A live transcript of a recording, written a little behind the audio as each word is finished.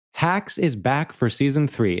Hacks is back for season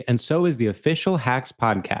 3, and so is the official Hacks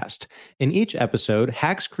podcast. In each episode,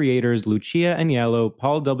 Hacks creators Lucia Aniello,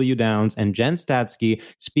 Paul W. Downs, and Jen Statsky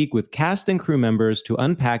speak with cast and crew members to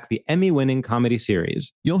unpack the Emmy-winning comedy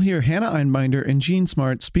series. You'll hear Hannah Einbinder and Jean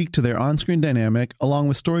Smart speak to their on-screen dynamic, along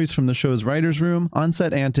with stories from the show's writer's room,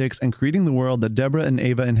 on-set antics, and creating the world that Deborah and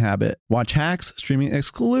Ava inhabit. Watch Hacks, streaming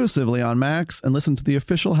exclusively on Max, and listen to the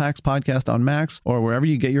official Hacks podcast on Max or wherever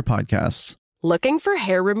you get your podcasts. Looking for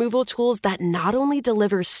hair removal tools that not only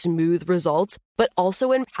deliver smooth results, but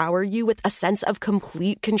also empower you with a sense of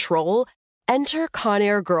complete control? Enter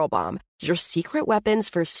Conair Girl Bomb, your secret weapons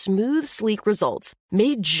for smooth, sleek results,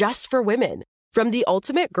 made just for women. From the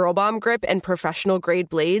ultimate Girl Bomb grip and professional-grade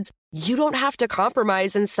blades, you don't have to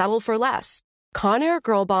compromise and settle for less. Conair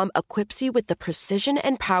Girl Bomb equips you with the precision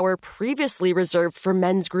and power previously reserved for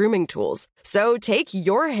men's grooming tools. So take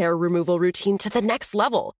your hair removal routine to the next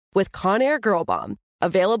level with Conair Girl Bomb.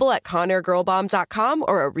 Available at ConairGirlBomb.com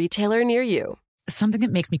or a retailer near you. Something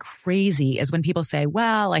that makes me crazy is when people say,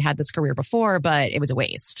 well, I had this career before, but it was a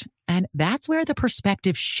waste. And that's where the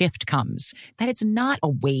perspective shift comes, that it's not a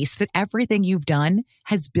waste, that everything you've done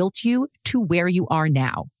has built you to where you are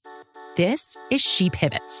now. This is She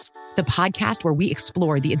Pivots, the podcast where we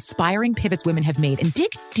explore the inspiring pivots women have made and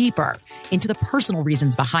dig deeper into the personal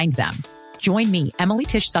reasons behind them. Join me, Emily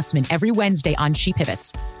Tish Sussman, every Wednesday on She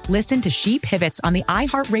Pivots. Listen to She Pivots on the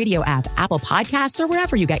iHeartRadio app, Apple Podcasts, or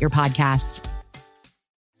wherever you get your podcasts.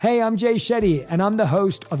 Hey, I'm Jay Shetty, and I'm the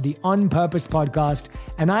host of the On Purpose podcast,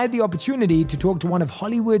 and I had the opportunity to talk to one of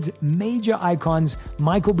Hollywood's major icons,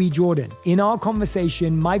 Michael B. Jordan. In our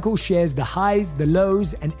conversation, Michael shares the highs, the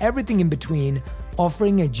lows, and everything in between,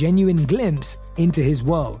 offering a genuine glimpse into his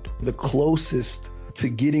world. The closest to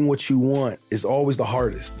getting what you want is always the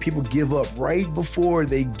hardest. People give up right before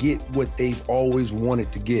they get what they've always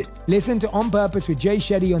wanted to get. Listen to On Purpose with Jay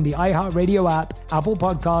Shetty on the iHeartRadio app, Apple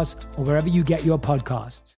Podcasts, or wherever you get your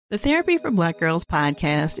podcasts. The Therapy for Black Girls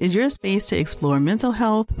podcast is your space to explore mental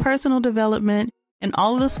health, personal development, and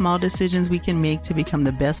all of the small decisions we can make to become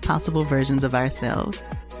the best possible versions of ourselves.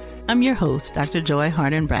 I'm your host, Dr. Joy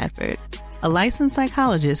Harden Bradford, a licensed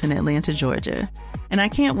psychologist in Atlanta, Georgia, and I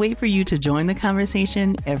can't wait for you to join the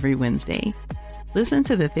conversation every Wednesday. Listen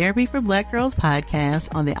to the Therapy for Black Girls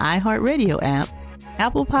podcast on the iHeartRadio app,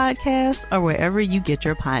 Apple Podcasts, or wherever you get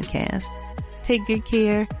your podcasts. Take good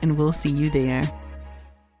care, and we'll see you there.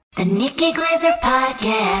 The Nikki Glazer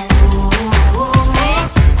Podcast.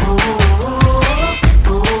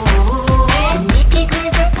 The Nikki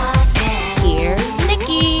Glazer Podcast. Here's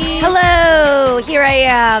Nikki. Hello, here I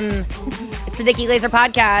am. It's the Nikki Glazer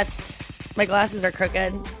Podcast. My glasses are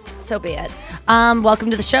crooked. So be it.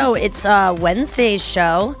 Welcome to the show. It's Wednesday's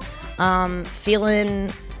show.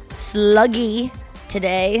 Feeling sluggy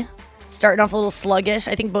today. Starting off a little sluggish.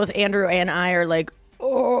 I think both Andrew and I are like,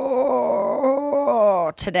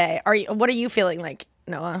 oh, today. What are you feeling like,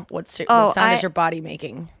 Noah? What sound is your body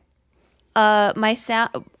making? My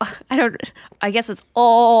sound, I guess it's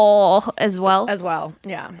all as well. As well,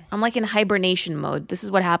 yeah. I'm like in hibernation mode. This is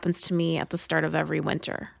what happens to me at the start of every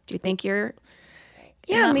winter. Do you think you're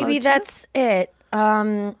Yeah, maybe that's it.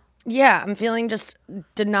 Yeah, I'm feeling just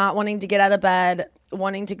not wanting to get out of bed,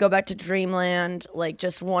 wanting to go back to dreamland, like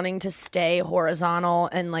just wanting to stay horizontal,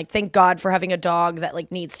 and like thank God for having a dog that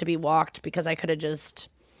like needs to be walked, because I could have just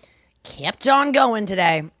kept on going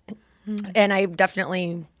today. And I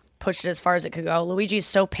definitely pushed it as far as it could go. Luigi's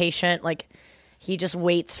so patient. Like, he just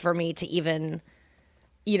waits for me to even,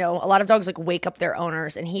 a lot of dogs like wake up their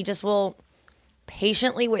owners, and he just will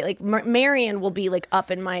patiently wait. Like Marion will be like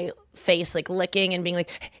up in my face, like licking and being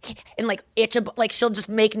like, and like like she'll just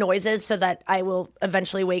make noises so that I will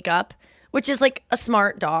eventually wake up, which is like a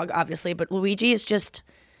smart dog, obviously. But Luigi is just,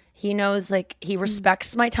 he knows, like, he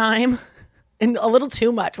respects my time and a little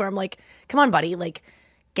too much, where I'm like, come on, buddy, like,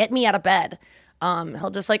 get me out of bed. He'll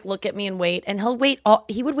just like look at me and wait, and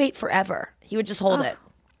he would wait forever. He would just hold it.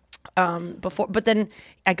 But then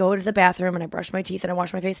I go to the bathroom and I brush my teeth and I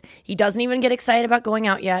wash my face. He doesn't even get excited about going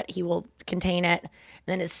out yet. He will contain it. And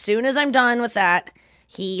then as soon as I'm done with that,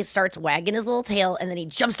 he starts wagging his little tail, and then he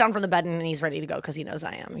jumps down from the bed and he's ready to go because he knows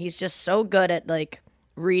I am. He's just so good at like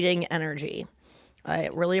reading energy. I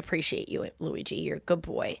really appreciate you, Luigi. You're a good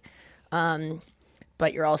boy.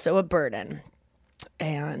 But you're also a burden.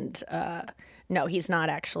 And no, he's not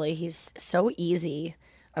actually. He's so easy.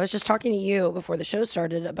 I was just talking to you before the show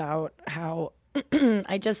started about how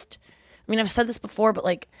I've said this before, but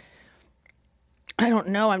like, I don't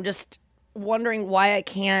know. I'm just wondering why I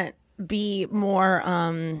can't be more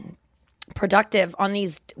productive on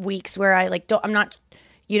these weeks where I like I'm not,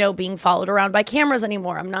 being followed around by cameras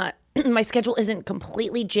anymore. I'm not my schedule isn't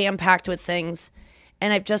completely jam-packed with things,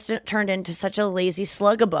 and I've just turned into such a lazy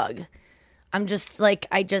slug-a-bug. I'm just like,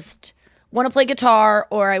 I just want to play guitar,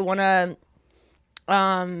 or I want to,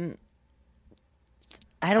 I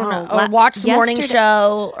don't know, or watch the morning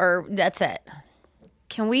show, or that's it.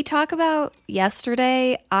 Can we talk about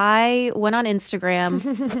yesterday? I went on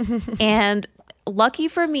Instagram and lucky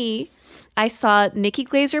for me, I saw Nikki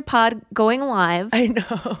Glazer Pod going live. I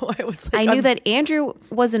know. I knew that Andrew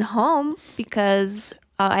wasn't home because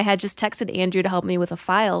I had just texted Andrew to help me with a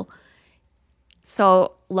file.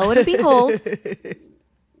 So lo and behold,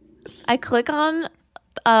 I click on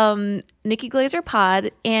Nikki Glazer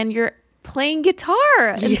Pod and you're playing guitar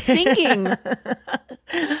and singing.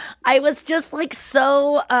 I was just like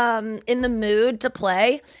so in the mood to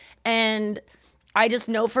play, and I just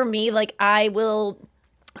know for me, like I want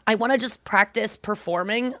to just practice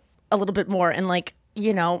performing a little bit more, and like,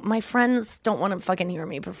 you know, my friends don't want to fucking hear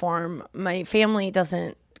me perform. My family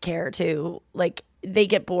doesn't care to, like, they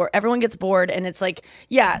get bored. Everyone gets bored, and it's like,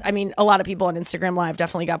 yeah, I mean, a lot of people on Instagram Live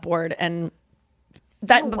definitely got bored, and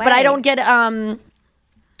that, but I don't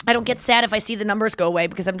get sad if I see the numbers go away,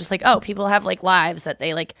 because I'm just like, oh, people have like lives that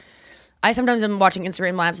they like. I sometimes am watching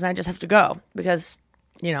Instagram Lives and I just have to go because,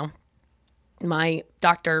 you know, my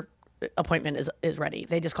doctor appointment is ready.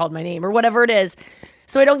 They just called my name or whatever it is.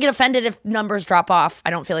 So I don't get offended if numbers drop off. I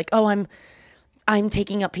don't feel like, oh, I'm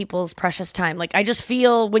taking up people's precious time. Like, I just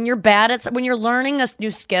feel when you're when you're learning a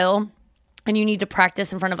new skill and you need to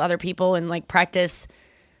practice in front of other people and like practice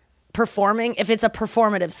performing, if it's a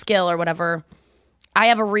performative skill or whatever, I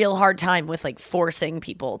have a real hard time with like forcing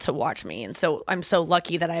people to watch me. And so I'm so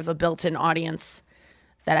lucky that I have a built-in audience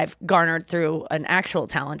that I've garnered through an actual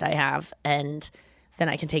talent I have, and then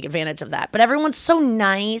I can take advantage of that. But everyone's so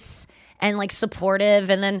nice and like supportive,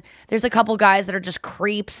 and then there's a couple guys that are just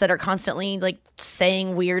creeps that are constantly like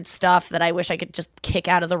saying weird stuff that I wish I could just kick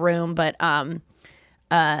out of the room. But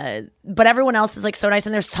everyone else is like so nice,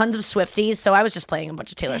 and there's tons of Swifties. So I was just playing a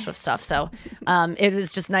bunch of Taylor Swift stuff. So it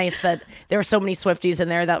was just nice that there were so many Swifties in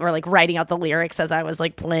there that were like writing out the lyrics as I was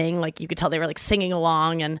like playing. Like you could tell they were like singing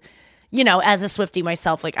along. And, you know, as a Swiftie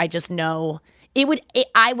myself, like I just know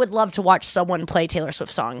I would love to watch someone play Taylor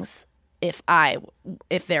Swift songs if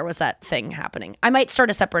there was that thing happening. I might start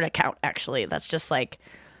a separate account, actually. That's just like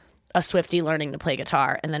a Swiftie learning to play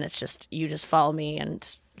guitar. And then it's just, you just follow me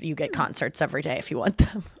and you get concerts every day if you want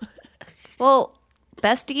them. Well,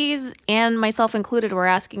 besties and myself included were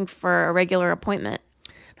asking for a regular appointment.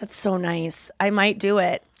 That's so nice. I might do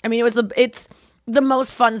it. I mean, it's the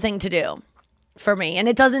most fun thing to do for me. And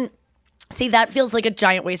it doesn't, see, that feels like a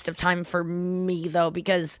giant waste of time for me though,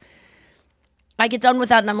 because I get done with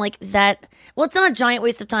that and I'm like, well, it's not a giant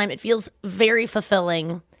waste of time. It feels very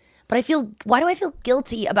fulfilling, but why do I feel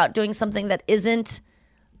guilty about doing something that isn't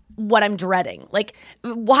what I'm dreading? Like,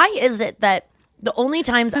 why is it that the only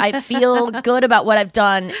times I feel good about what I've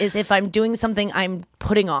done is if I'm doing something I'm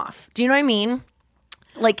putting off? Do you know what I mean?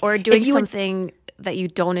 Like, or doing something that you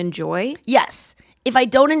don't enjoy? Yes. If I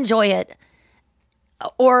don't enjoy it,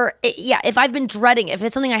 if I've been dreading, if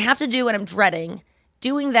it's something I have to do and I'm dreading,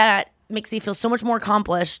 doing that makes me feel so much more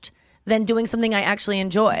accomplished than doing something I actually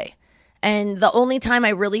enjoy. And the only time I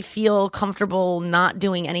really feel comfortable not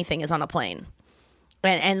doing anything is on a plane.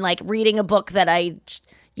 And like reading a book that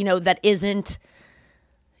that isn't,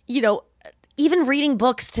 even reading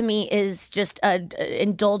books to me is just an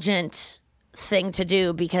indulgent thing to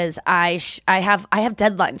do because I have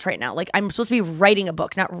deadlines right now. Like I'm supposed to be writing a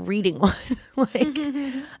book, not reading one. Like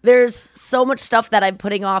there's so much stuff that I'm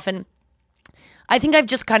putting off, and I think I've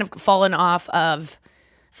just kind of fallen off of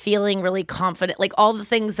feeling really confident. Like all the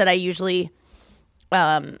things that I usually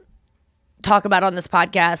talk about on this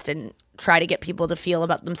podcast and try to get people to feel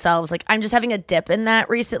about themselves. Like I'm just having a dip in that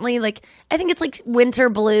recently. Like I think it's like winter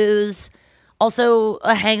blues, also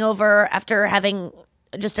a hangover after having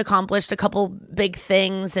just accomplished a couple big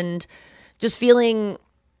things, and just feeling,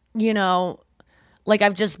 like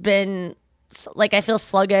I've just been like, I feel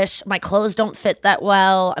sluggish. My clothes don't fit that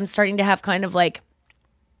well. I'm starting to have kind of like,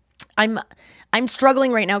 I'm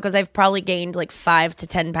struggling right now because I've probably gained like 5 to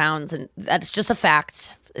 10 pounds, and that's just a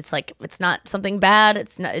fact. It's like, it's not something bad.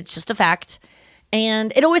 It's just a fact.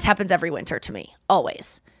 And it always happens every winter to me.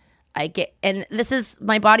 Always. And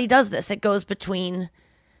my body does this. It goes between,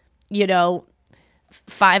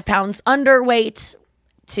 5 pounds underweight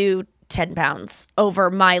to 10 pounds over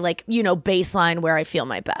my baseline where I feel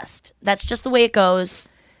my best. That's just the way it goes.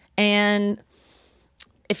 And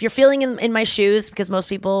if you're feeling in my shoes, because most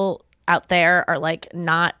people out there are like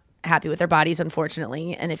not happy with their bodies,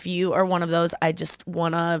 unfortunately. And if you are one of those, I just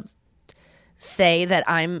want to say that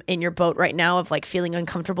I'm in your boat right now of like feeling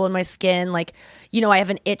uncomfortable in my skin. Like, you know, I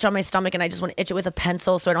have an itch on my stomach and I just want to itch it with a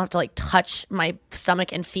pencil so I don't have to like touch my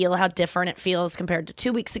stomach and feel how different it feels compared to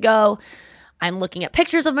 2 weeks ago. I'm looking at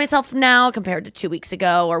pictures of myself now compared to 2 weeks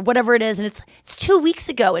ago or whatever it is. And it's 2 weeks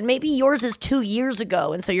ago and maybe yours is 2 years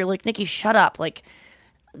ago. And so you're like, Nikki, shut up. Like,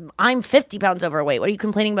 I'm 50 pounds overweight. What are you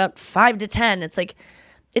complaining about? 5 to 10. It's like,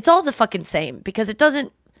 it's all the fucking same because it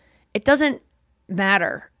doesn't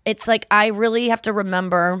matter. It's like, I really have to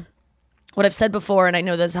remember what I've said before. And I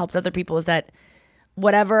know this has helped other people is that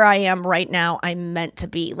whatever I am right now, I'm meant to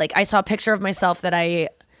be. Like, I saw a picture of myself that I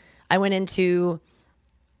went into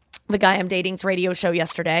the guy I'm dating's radio show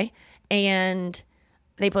yesterday, and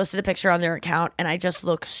they posted a picture on their account, and I just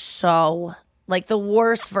look so like the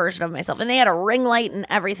worst version of myself. And they had a ring light and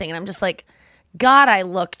everything, and I'm just like, God, I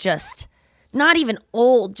look just not even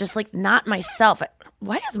old, just like not myself.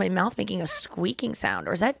 Why is my mouth making a squeaking sound,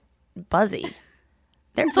 or is that Buzzy?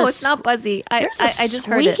 It's not Buzzy. I just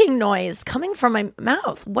heard it. Squeaking noise coming from my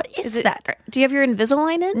mouth. What is that? Do you have your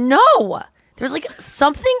Invisalign in? No. There's like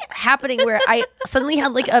something happening where I suddenly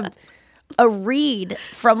had like a reed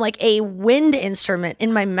from like a wind instrument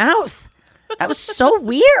in my mouth. That was so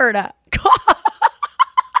weird. God.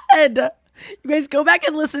 You guys go back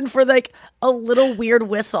and listen for like a little weird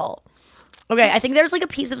whistle. Okay, I think there's like a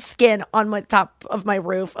piece of skin on my top of my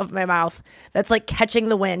roof of my mouth that's like catching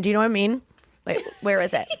the wind. Do you know what I mean? Wait, where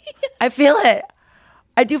is it? I feel it.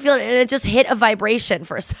 I do feel it, and it just hit a vibration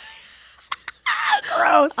for a second.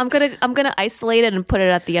 Gross. I'm gonna isolate it and put it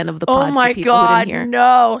at the end of the pod. Oh my God,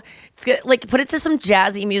 no! It's gonna, like, put it to some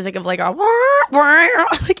jazzy music of like a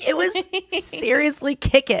like it was seriously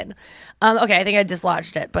kicking. Okay, I think I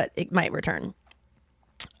dislodged it, but it might return.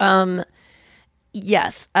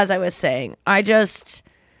 Yes, as I was saying, I just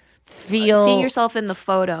feel seeing yourself in the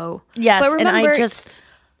photo. Yes, but remember, and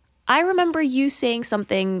I remember you saying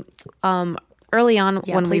something early on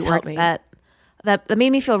when we worked that made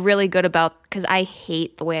me feel really good about, because I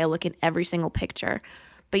hate the way I look in every single picture.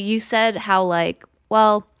 But you said how, like,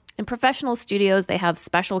 well, in professional studios, they have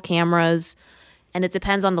special cameras and it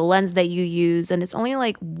depends on the lens that you use. And it's only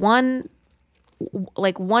like one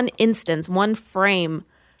instance, one frame,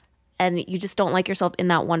 and you just don't like yourself in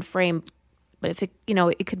that one frame. But if there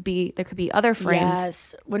could be other frames.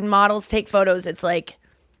 Yes. When models take photos, it's like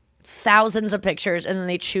thousands of pictures and then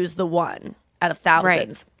they choose the one out of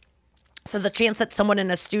thousands. Right. So the chance that someone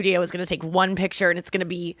in a studio is going to take one picture and it's going to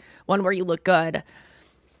be one where you look good,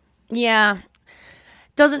 yeah,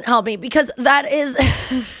 doesn't help me, because that is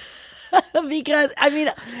because I mean,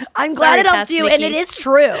 I'm glad it helped you, and it is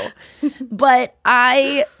true, but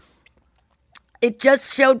it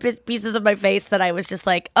just showed pieces of my face that I was just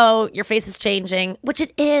like, oh, your face is changing, which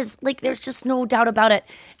it is. Like, there's just no doubt about it.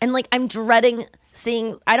 And like, I'm dreading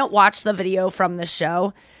seeing, I don't watch the video from the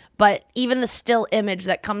show, but even the still image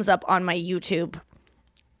that comes up on my YouTube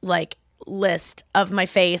like list of my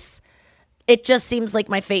face, it just seems like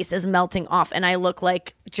my face is melting off and I look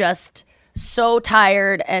like just so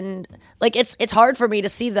tired, and like it's hard for me to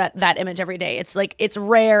see that image every day. It's like, it's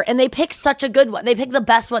rare, and they pick such a good one. They pick the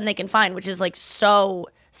best one they can find, which is like so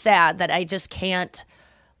sad that I just can't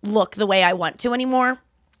look the way I want to anymore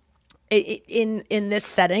in this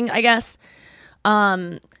setting, I guess.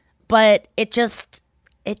 But it just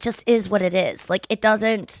is what it is. Like,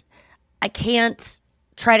 I can't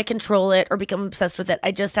try to control it or become obsessed with it.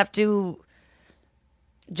 I just have to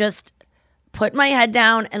just put my head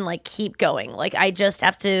down and like keep going. Like, I just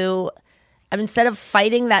have to, instead of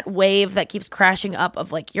fighting that wave that keeps crashing up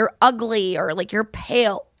of like, you're ugly or like you're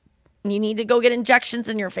pale, you need to go get injections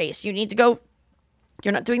in your face. You need to go,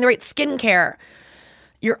 you're not doing the right skincare.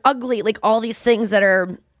 You're ugly. Like, all these things that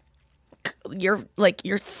are, you're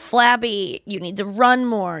flabby, you need to run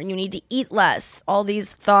more, you need to eat less. All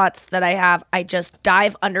these thoughts that I have, I just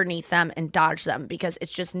dive underneath them and dodge them, because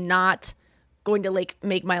it's just not going to like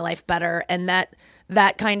make my life better. And that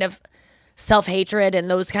kind of self-hatred and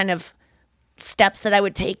those kind of steps that I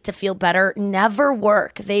would take to feel better never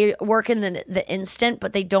work. They work in the instant,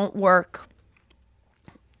 but they don't work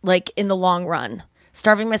like in the long run.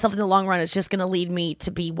 Starving myself in the long run is just going to lead me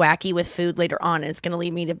to be wacky with food later on, and it's going to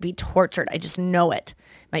lead me to be tortured. I just know it.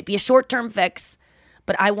 Might be a short-term fix,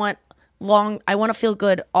 but I want to feel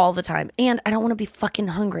good all the time, and I don't want to be fucking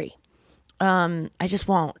hungry. I just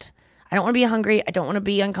won't. I don't want to be hungry. I don't want to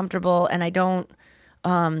be uncomfortable, and I don't,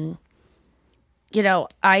 I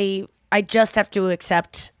just have to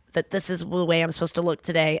accept that this is the way I'm supposed to look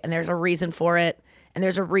today, and there's a reason for it, and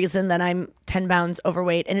there's a reason that I'm 10 pounds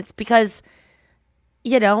overweight, and it's because,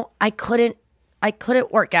 I couldn't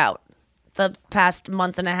work out the past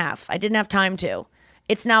month and a half. I didn't have time to.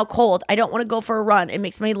 It's now cold. I don't want to go for a run. It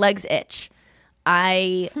makes my legs itch.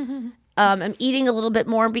 I am eating a little bit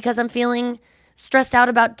more because I'm feeling stressed out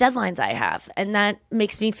about deadlines I have. And that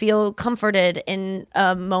makes me feel comforted in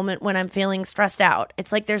a moment when I'm feeling stressed out.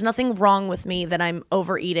 It's like there's nothing wrong with me that I'm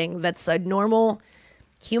overeating. That's a normal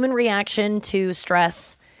human reaction to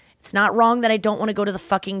stress. It's not wrong that I don't want to go to the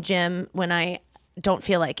fucking gym when I don't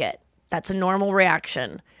feel like it. That's a normal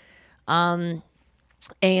reaction.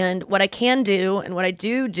 And what I can do and what I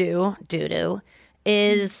do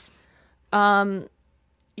is,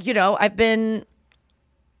 I've been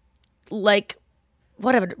like,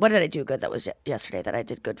 what did I do good that was yesterday that I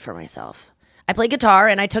did good for myself? I played guitar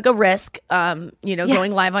and I took a risk, going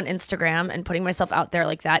live on Instagram and putting myself out there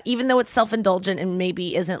like that, even though it's self-indulgent and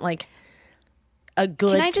maybe isn't like a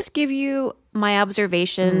good. Can I just give you my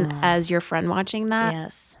observation as your friend watching that?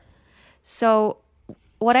 Yes. So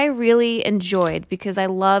what I really enjoyed, because I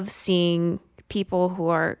love seeing people who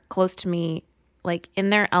are close to me, like in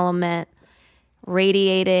their element,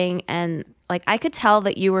 radiating, and like I could tell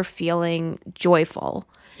that you were feeling joyful.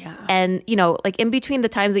 Yeah. And, like in between the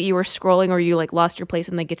times that you were scrolling or you like lost your place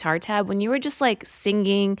in the guitar tab, when you were just like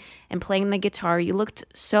singing and playing the guitar, you looked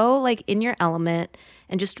so like in your element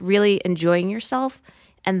and just really enjoying yourself.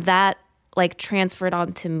 And that like transferred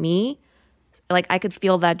onto me. Like I could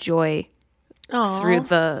feel that joy through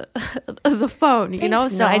the phone,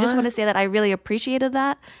 Thanks, So I just Noah. want to say that I really appreciated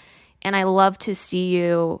that. And I love to see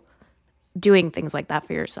you doing things like that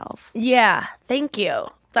for yourself. Yeah, thank you.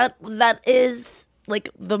 That is like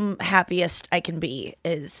the happiest I can be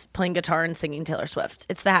is playing guitar and singing Taylor Swift.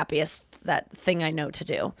 It's the happiest that thing I know to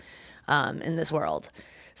do in this world.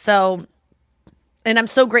 So, and I'm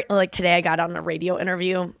so grateful. Like today I got on a radio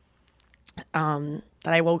interview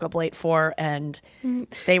that I woke up late for, and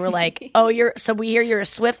they were like, "Oh, we hear you're a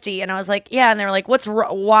Swiftie," and I was like, "Yeah," and they were like,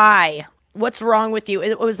 "Why? What's wrong with you?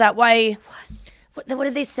 Was that why?" What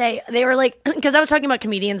did they say? They were like, because I was talking about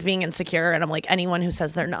comedians being insecure, and I'm like, anyone who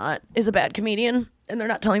says they're not is a bad comedian, and they're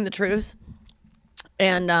not telling the truth.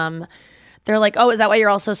 And they're like, "Oh, is that why you're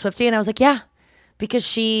also Swiftie?" And I was like, "Yeah, because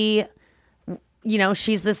she's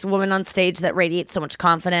this woman on stage that radiates so much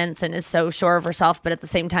confidence and is so sure of herself, but at the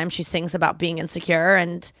same time, she sings about being insecure,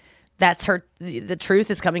 and that's her. The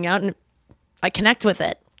truth is coming out, and I connect with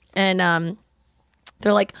it." And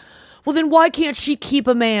they're like, "Well, then why can't she keep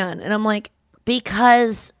a man?" And I'm like,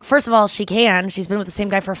 because first of all, she can. She's been with the same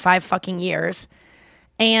guy for 5 fucking years.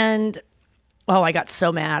 And I got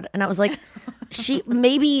so mad. And I was like, she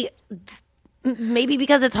maybe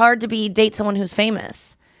because it's hard to date someone who's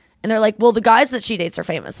famous. And they're like, "Well, the guys that she dates are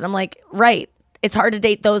famous." And I'm like, right. It's hard to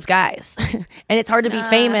date those guys. And it's hard to be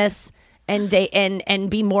famous and date and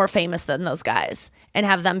be more famous than those guys and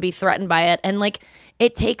have them be threatened by it. And like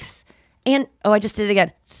it takes I just did it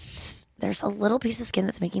again. There's a little piece of skin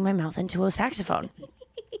that's making my mouth into a saxophone.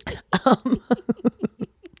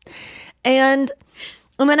 And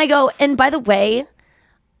then I go, and by the way,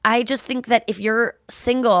 I just think that if you're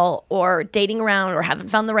single or dating around or haven't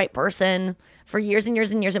found the right person for years and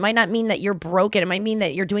years and years, it might not mean that you're broken. It might mean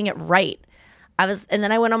that you're doing it right. And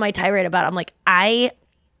then I went on my tirade about it. I'm like, I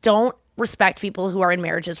don't respect people who are in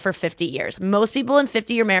marriages for 50 years. Most people in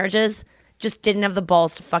 50-year marriages just didn't have the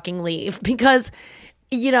balls to fucking leave because,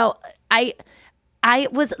 I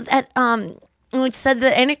was at, I said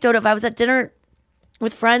the anecdote of I was at dinner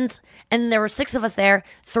with friends and there were 6 of us there.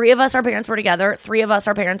 3 of us, our parents were together. 3 of us,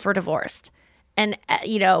 our parents were divorced. And,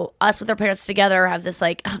 us with our parents together have this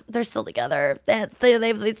like, they're still together.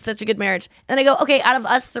 They've such a good marriage. And I go, okay, out of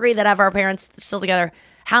us 3 that have our parents still together,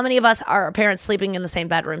 how many of us are our parents sleeping in the same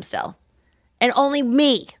bedroom still? And only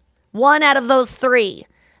me, 1 out of those 3.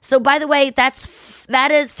 So by the way,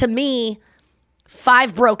 that is to me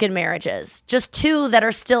 5 broken marriages, just 2 that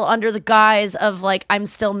are still under the guise of like, I'm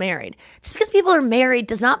still married. Just because people are married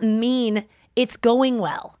does not mean it's going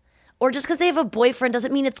well. Or just because they have a boyfriend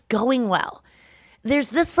doesn't mean it's going well. There's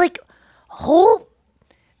this like whole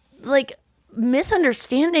like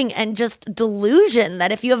misunderstanding and just delusion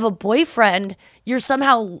that if you have a boyfriend, you're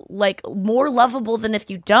somehow like more lovable than if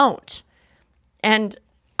you don't. And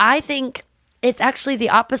I think it's actually the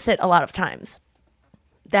opposite a lot of times.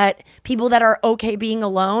 That people that are okay being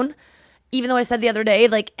alone, even though I said the other day,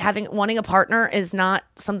 like wanting a partner is not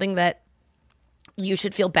something that you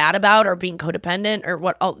should feel bad about, or being codependent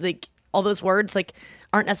or all those words like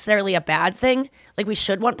aren't necessarily a bad thing. Like we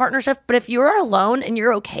should want partnership, but if you're alone and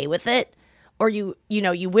you're okay with it, or you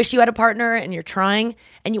wish you had a partner and you're trying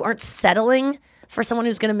and you aren't settling for someone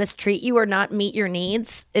who's going to mistreat you or not meet your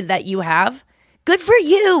needs that you have, good for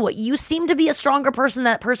you. You seem to be a stronger person,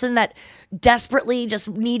 that person that desperately just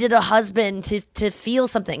needed a husband to feel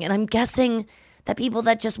something. And I'm guessing that people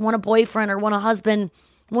that just want a boyfriend or want a husband,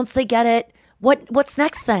 once they get it, what's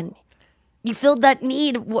next then? You filled that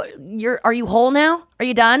need. Are you whole now? Are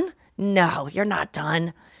you done? No, you're not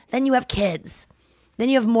done. Then you have kids. Then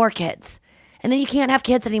you have more kids. And then you can't have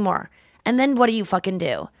kids anymore. And then what do you fucking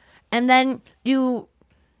do? And then I'm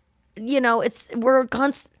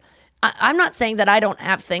not saying that I don't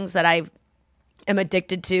have things that I am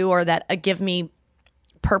addicted to or that give me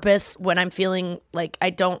purpose when I'm feeling like I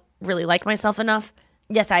don't really like myself enough.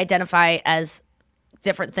 Yes, I identify as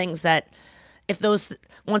different things that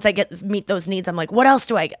once I meet those needs, I'm like, what else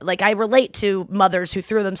do I get? Like, I relate to mothers who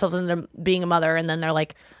threw themselves into being a mother and then they're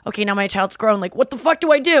like, okay, now my child's grown. Like, what the fuck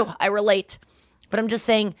do I do? I relate. But I'm just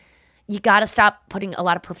saying, you got to stop putting a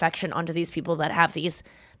lot of perfection onto these people that have these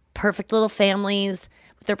perfect little families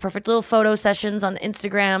with their perfect little photo sessions on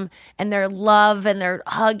Instagram and their love and their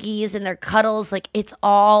huggies and their cuddles. Like, it's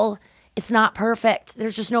not perfect.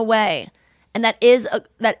 There's just no way. And that is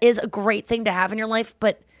a great thing to have in your life,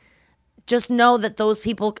 but just know that those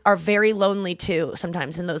people are very lonely too,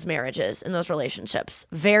 sometimes in those marriages, in those relationships.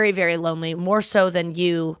 Very, very lonely, more so than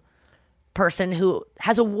you, person who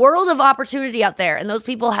has a world of opportunity out there. And those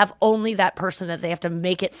people have only that person that they have to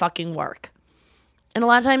make it fucking work. And a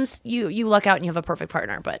lot of times you luck out and you have a perfect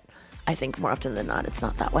partner, but I think more often than not, it's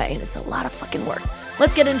not that way. And it's a lot of fucking work.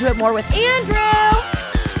 Let's get into it more with Andrew.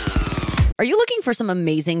 Are you looking for some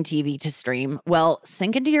amazing TV to stream? Well,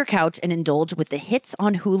 sink into your couch and indulge with the hits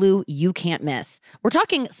on Hulu you can't miss. We're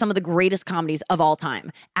talking some of the greatest comedies of all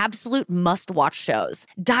time. Absolute must-watch shows.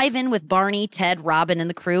 Dive in with Barney, Ted, Robin, and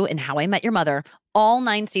the crew in How I Met Your Mother. All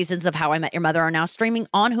 9 seasons of How I Met Your Mother are now streaming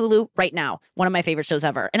on Hulu right now. One of my favorite shows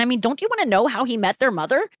ever. And I mean, don't you want to know how he met their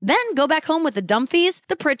mother? Then go back home with the Dumfies,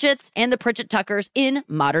 the Pritchetts, and the Pritchett Tuckers in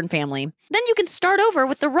Modern Family. Then you can start over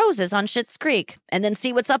with the Roses on Schitt's Creek. And then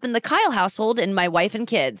see what's up in the Kyle household in My Wife and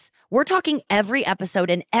Kids. We're talking every episode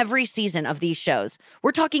and every season of these shows.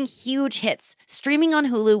 We're talking huge hits, streaming on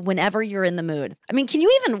Hulu whenever you're in the mood. I mean, can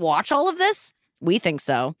you even watch all of this? We think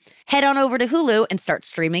so. Head on over to Hulu and start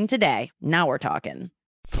streaming today. Now we're talking.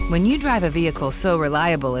 When you drive a vehicle so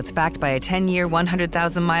reliable it's backed by a 10-year,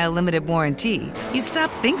 100,000-mile limited warranty, you stop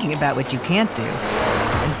thinking about what you can't do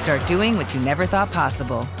and start doing what you never thought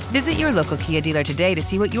possible. Visit your local Kia dealer today to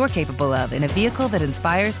see what you're capable of in a vehicle that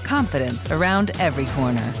inspires confidence around every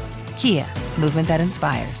corner. Kia, movement that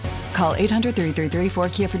inspires. Call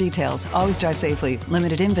 800-333-4KIA for details. Always drive safely.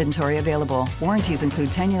 Limited inventory available. Warranties include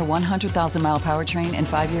 10-year 100,000-mile powertrain and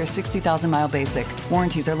 5-year 60,000-mile basic.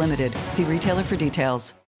 Warranties are limited. See retailer for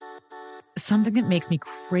details. Something that makes me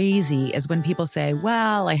crazy is when people say,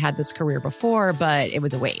 well, I had this career before, but it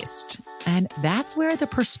was a waste. And that's where the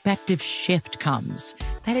perspective shift comes.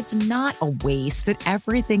 That it's not a waste, that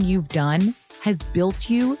everything you've done has built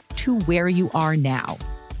you to where you are now.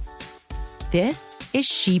 This is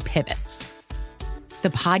She Pivots, the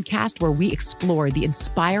podcast where we explore the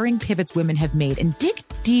inspiring pivots women have made and dig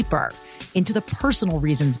deeper into the personal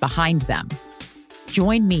reasons behind them.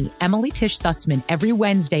 Join me, Emily Tish Sussman, every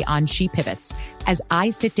Wednesday on She Pivots as I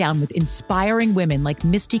sit down with inspiring women like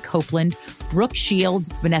Misty Copeland, Brooke Shields,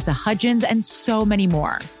 Vanessa Hudgens, and so many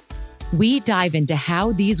more. We dive into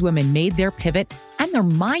how these women made their pivot and their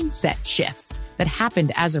mindset shifts that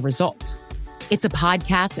happened as a result. It's a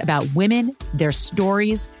podcast about women, their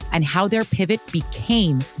stories, and how their pivot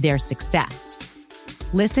became their success.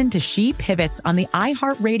 Listen to She Pivots on the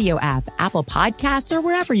iHeartRadio app, Apple Podcasts, or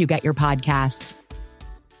wherever you get your podcasts.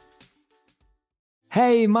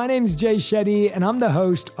 Hey, my name's Jay Shetty, and I'm the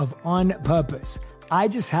host of On Purpose. I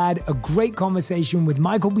just had a great conversation with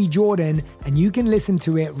Michael B. Jordan, and you can listen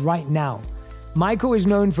to it right now. Michael is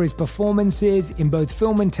known for his performances in both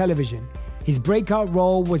film and television. His breakout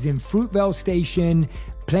role was in Fruitvale Station,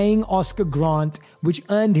 playing Oscar Grant, which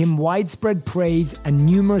earned him widespread praise and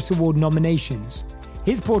numerous award nominations.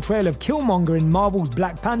 His portrayal of Killmonger in Marvel's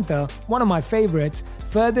Black Panther, one of my favorites,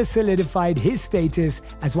 further solidified his status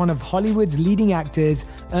as one of Hollywood's leading actors,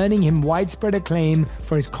 earning him widespread acclaim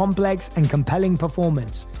for his complex and compelling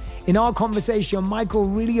performance. In our conversation, Michael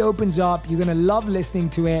really opens up. You're going to love listening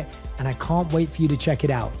to it, and I can't wait for you to check it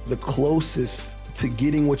out. The closest to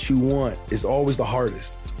getting what you want is always the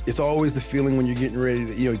hardest. It's always the feeling when you're getting ready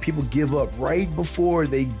to, people give up right before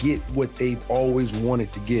they get what they've always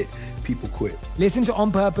wanted to get. People quit. Listen to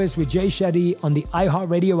On Purpose with Jay Shetty on the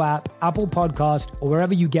iHeartRadio app, Apple Podcast, or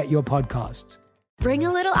wherever you get your podcasts. Bring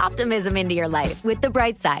a little optimism into your life with The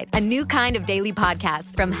Bright Side, a new kind of daily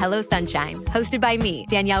podcast from Hello Sunshine, hosted by me,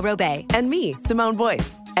 Danielle Robay. And me, Simone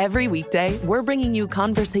Boyce. Every weekday, we're bringing you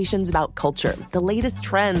conversations about culture, the latest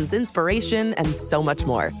trends, inspiration, and so much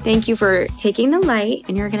more. Thank you for taking the light,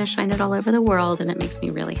 and you're going to shine it all over the world, and it makes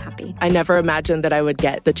me really happy. I never imagined that I would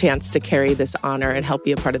get the chance to carry this honor and help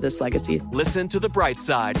be a part of this legacy. Listen to The Bright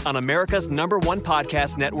Side on America's #1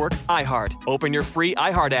 podcast network, iHeart. Open your free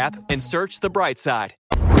iHeart app and search The Bright Side.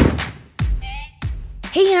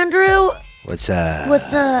 Hey, Andrew. What's up?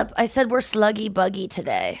 What's up? I said we're sluggy buggy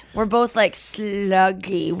today. We're both like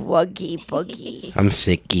sluggy wuggy buggy. I'm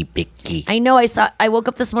sicky picky. I know. I woke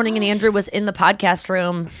up this morning and Andrew was in the podcast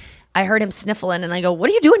room. I heard him sniffling and I go, "What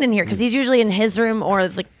are you doing in here?" Because he's usually in his room or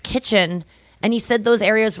the kitchen. And he said those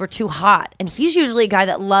areas were too hot. And he's usually a guy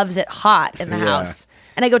that loves it hot in the house.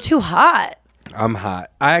 And I go, "Too hot." I'm hot.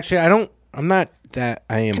 I'm not that.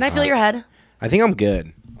 I am. Can I feel your head? I think I'm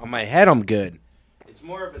good. On my head, I'm good. It's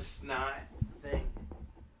more of a snot thing.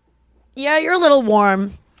 Yeah, you're a little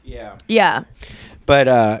warm. Yeah. Yeah. But,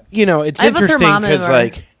 it's interesting because,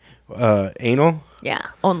 like, anal. Yeah,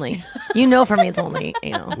 only. You know for me it's only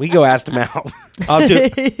anal. We go ass to mouth. I'll do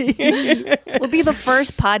We'll be the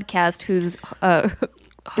first podcast whose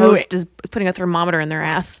host is putting a thermometer in their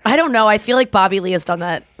ass. I don't know. I feel like Bobby Lee has done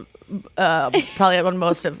that probably on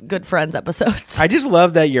most of Good Friends episodes. I just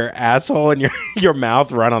love that your asshole and your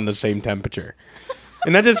mouth run on the same temperature.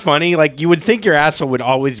 Isn't that just funny? Like, you would think your asshole would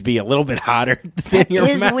always be a little bit hotter than your mouth.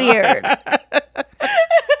 It is weird.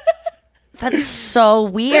 That's so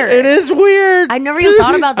weird. It is weird. I never even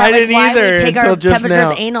thought about that. I didn't why either we take until our just temperatures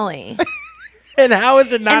now. anally. And how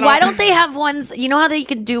is it not? And why don't they have one? You know how you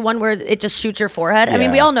can do one where it just shoots your forehead? I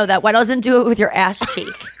mean, we all know that. Why doesn't do it with your ass cheek?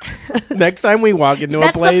 Next time we walk into a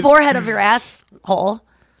That's place. the forehead of your asshole.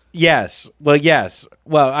 Yes. Well, yes.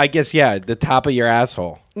 Well, I guess, yeah, the top of your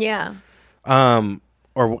asshole. Yeah.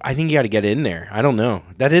 Or I think you got to get in there. I don't know.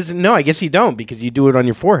 No, I guess you don't because you do it on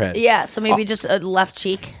your forehead. Yeah, so maybe just a left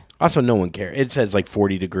cheek. Also, no one cares. It says like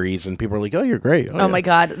 40 degrees and people are like, oh, you're great. Oh my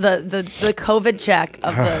God. The COVID check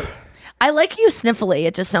of the... I like you sniffly.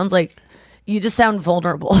 It just sounds like you just sound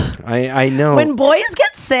vulnerable. I know. When boys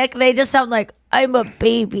get sick, they just sound like, I'm a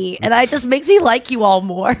baby. And it just makes me like you all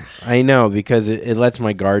more. I know because it lets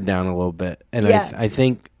my guard down a little bit. And I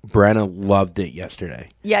think Brenna loved it yesterday.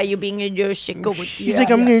 Yeah, you being in your shit. She's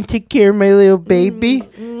like, I'm going to take care of my little baby.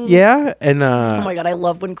 Yeah. And oh my God, I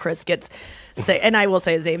love when Chris gets sick. And I will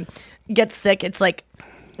say his name. Gets sick. It's like,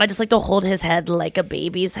 I just like to hold his head like a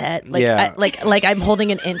baby's head. Like, yeah. like I'm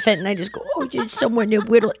holding an infant and I just go, oh, you're somewhere near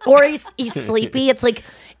whittle. Or he's sleepy. It's like,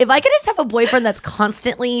 if I could just have a boyfriend that's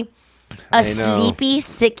constantly a sleepy,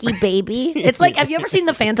 sicky baby. It's like, have you ever seen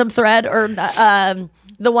The Phantom Thread or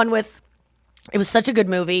the one with, it was such a good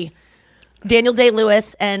movie, Daniel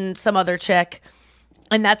Day-Lewis and some other chick.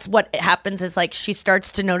 And that's what happens is like she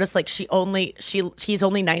starts to notice like he's only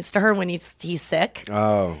nice to her when he's sick.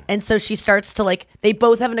 Oh. And so she starts to like, they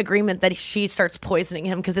both have an agreement that she starts poisoning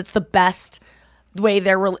him because it's the best way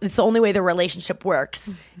it's the only way their relationship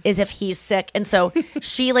works is if he's sick. And so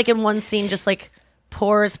she like in one scene just like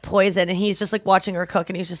pours poison and he's just like watching her cook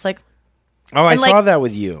and he's just like, oh, I saw that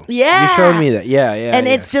with you. Yeah. You showed me that. Yeah. And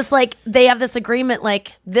it's just like they have this agreement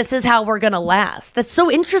like this is how we're going to last. That's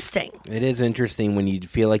so interesting. It is interesting when you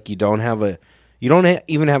feel like you don't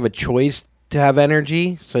even have a choice to have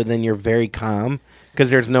energy. So then you're very calm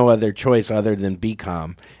because there's no other choice other than be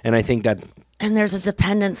calm. And I think that. And there's a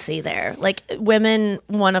dependency there. Like women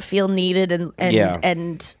want to feel needed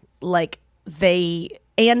and like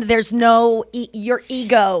and there's no your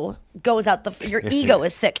ego goes out your ego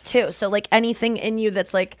is sick too. So like anything in you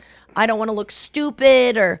that's like I don't want to look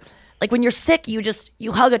stupid or like when you're sick you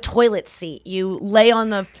hug a toilet seat. You lay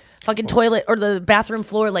on the fucking toilet or the bathroom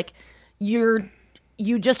floor like you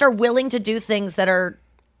just are willing to do things that are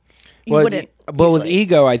wouldn't. But with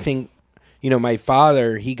ego I think my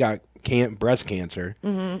father he got breast cancer.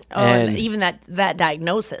 Mm-hmm. Oh, and even that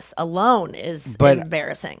diagnosis alone is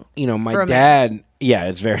embarrassing. My dad,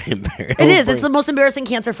 it's very embarrassing. It is. It's the most embarrassing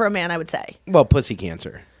cancer for a man, I would say. Well, pussy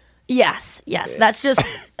cancer. Yes. That's just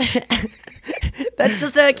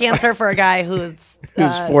a cancer for a guy whose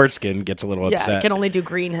foreskin gets a little upset. Yeah, can only do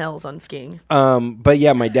green hills on skiing. But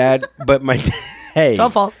yeah, my dad. Hey, it's all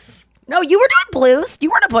false. No, you were doing blues. You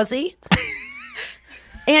weren't a pussy.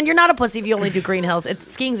 And you're not a pussy if you only do green hills.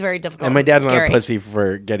 Skiing's very difficult. And my dad's not a pussy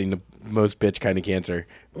for getting the most bitch kind of cancer.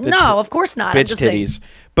 No, of course not. Bitch titties.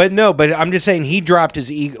 But I'm just saying he dropped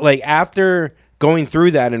his ego. Like after going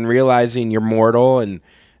through that and realizing you're mortal and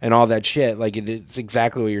all that shit, like it's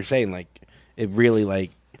exactly what you're saying. Like it really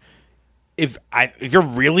if you're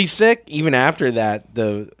really sick, even after that,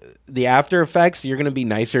 the after effects, you're going to be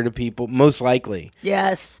nicer to people, most likely.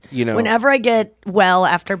 Yes. You know, whenever I get well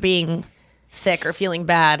after being sick or feeling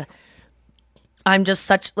bad, I'm just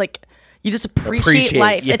such like, you just appreciate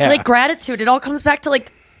life. Yeah. It's like gratitude. It all comes back to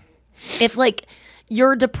like, if like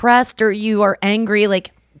you're depressed or you are angry,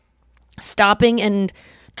 like stopping and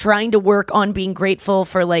trying to work on being grateful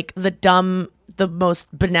for like the most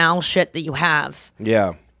banal shit that you have.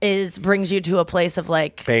 Yeah. Brings you to a place of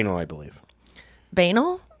like banal, I believe.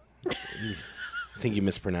 Banal? I think you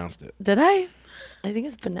mispronounced it. Did I? I think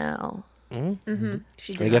it's banal. Mm-hmm.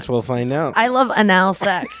 I guess we'll find out. I love anal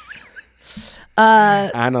sex.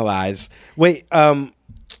 Analyze. Wait,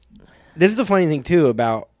 this is the funny thing too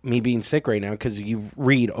about me being sick right now, because you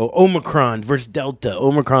read Omicron versus Delta,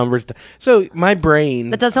 so my brain.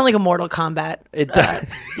 That does sound like a Mortal Kombat. It does.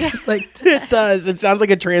 It does. It sounds like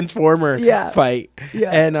a Transformer fight.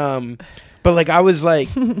 Yeah. And but like I was like,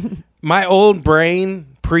 my old brain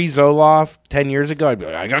pre-Zoloft 10 years ago, I'd be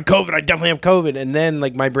like, I got COVID. I definitely have COVID. And then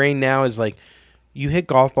like my brain now is like, you hit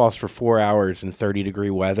golf balls for 4 hours in 30-degree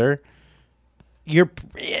weather.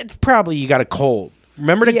 It's probably you got a cold.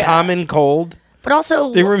 Remember the common cold? But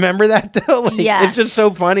also, do you remember that though? Like, yes. It's just so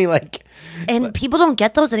funny. Like, and people don't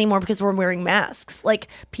get those anymore because we're wearing masks. Like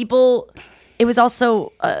people, it was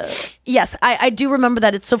also yes, I do remember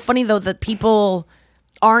that. It's so funny though that people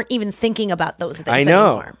aren't even thinking about those things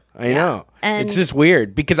anymore. I know. And it's just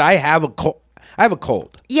weird because I have a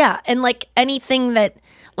cold. Yeah, and like anything that,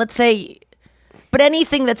 let's say, but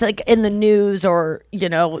anything that's like in the news, or you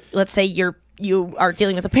know, let's say you are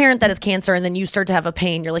dealing with a parent that has cancer and then you start to have a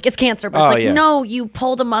pain. You're like, it's cancer. But it's like, no, you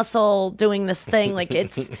pulled a muscle doing this thing. Like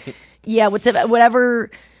it's,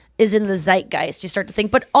 whatever is in the zeitgeist, you start to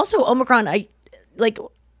think. But also Omicron,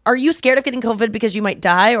 are you scared of getting COVID because you might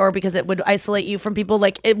die or because it would isolate you from people?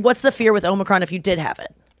 Like, what's the fear with Omicron if you did have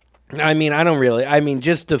it? I mean, I don't really. I mean,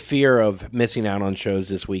 just the fear of missing out on shows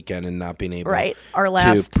this weekend and not being able our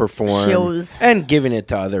last to perform shows and giving it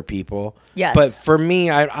to other people. Yes. But for me,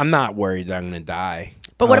 I'm not worried that I'm going to die.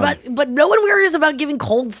 But what about, but no one worries about giving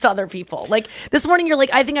colds to other people. Like this morning, you're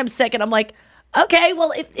like, I think I'm sick. And I'm like, okay,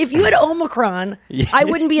 well, if you had Omicron, I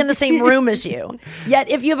wouldn't be in the same room as you. Yet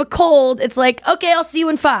if you have a cold, it's like, okay, I'll see you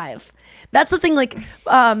in 5. That's the thing. Like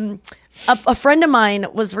a friend of mine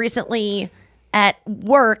was recently at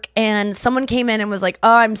work and someone came in and was like,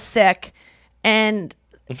 oh, I'm sick. And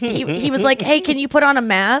he was like, hey, can you put on a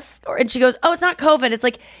mask? And she goes, oh, it's not COVID. It's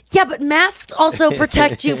like, yeah, but masks also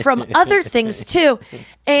protect you from other things too.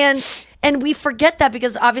 And we forget that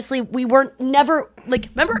because obviously we weren't never like,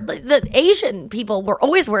 remember the Asian people were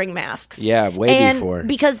always wearing masks. Yeah, way before.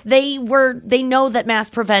 Because they know that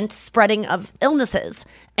masks prevent spreading of illnesses.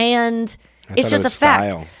 And it's just a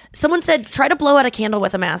fact. Someone said, try to blow out a candle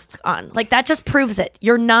with a mask on. Like that just proves it.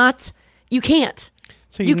 You can't.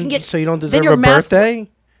 So you can get. So you don't then deserve your a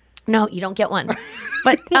birthday? No, you don't get one.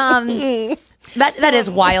 But that is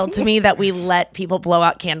wild to me that we let people blow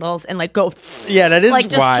out candles and like go. Yeah, that is like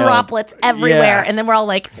just wild. droplets everywhere, Yeah. and then we're all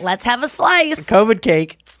like, let's have a slice. COVID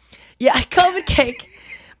cake. Yeah, COVID cake.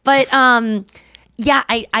 But yeah,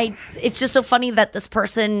 I it's just so funny that this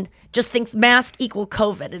person just thinks mask equal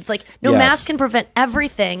COVID. It's like, no, Yes. mask can prevent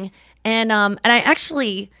everything. And I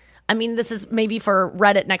actually, I mean, this is maybe for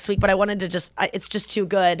Reddit next week, but I wanted to it's just too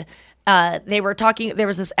good. They were talking, there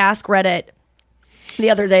was this Ask Reddit the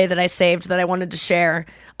other day that I saved that I wanted to share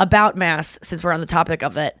about masks since we're on the topic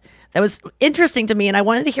of it. That was interesting to me, and I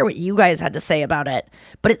wanted to hear what you guys had to say about it.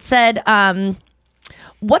 But it said,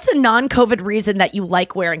 what's a non-COVID reason that you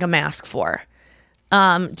like wearing a mask for?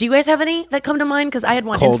 Do you guys have any that come to mind? Because I had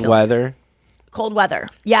one. Cold weather. Cold weather.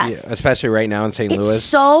 Yes. Yeah, especially right now in St. Louis. It's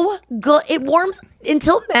so good. It warms.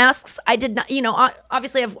 Until masks, I did not,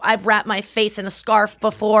 obviously I've wrapped my face in a scarf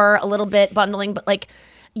before, a little bit bundling, but like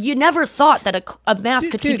you never thought that a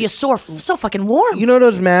mask could keep you so fucking warm. You know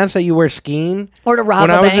those masks that you wear skiing? Or to rob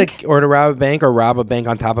a bank? Or to rob a bank or rob a bank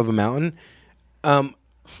on top of a mountain?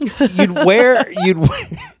 You'd wear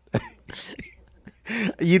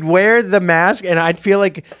the mask, and I'd feel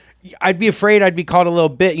like I'd be afraid I'd be called a little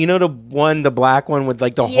bit. You know the black one with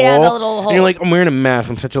like the hole? Yeah, the little hole. And you're like, I'm wearing a mask.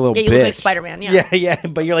 I'm such a little bitch. Yeah, you look like Spider-Man, yeah. Yeah,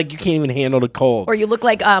 but you're like, you can't even handle the cold. Or you look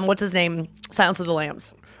like, what's his name? Silence of the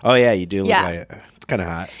Lambs. Oh, yeah, you do look Yeah. like it. It's kind of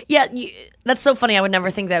hot. Yeah, that's so funny. I would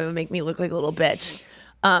never think that would make me look like a little bitch.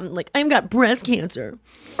 Like, I've got breast cancer.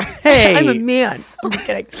 Hey. I'm a man. I'm just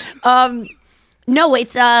kidding. No,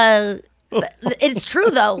 it's true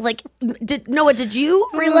though. Like, did you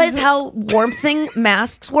realize how warmthing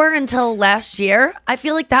masks were until last year? I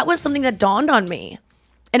feel like that was something that dawned on me,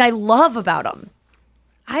 and I love about them.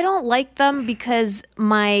 I don't like them because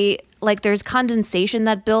my like there's condensation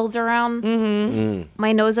that builds around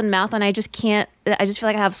my nose and mouth, and I just can't. I just feel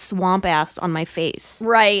like I have swamp ass on my face.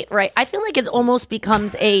 Right. I feel like it almost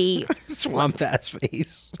becomes a swamp ass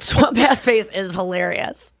face. Swamp ass face is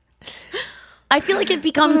hilarious. I feel like it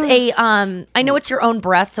becomes a I know it's your own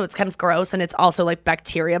breath, so it's kind of gross, and it's also like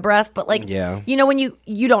bacteria breath, but like you know when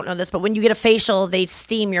you don't know this, but when you get a facial, they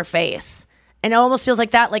steam your face. And it almost feels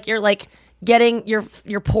like that, like you're like getting your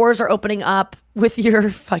pores are opening up with your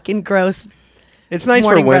fucking gross. It's nice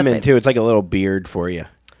for women too. It's like a little beard for you.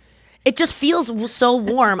 It just feels so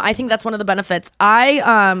warm. I think that's one of the benefits.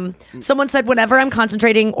 Someone said whenever I'm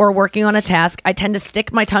concentrating or working on a task, I tend to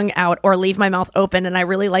stick my tongue out or leave my mouth open, and I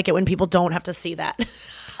really like it when people don't have to see that.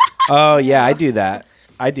 Oh yeah, I do that.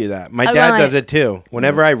 My dad does it too.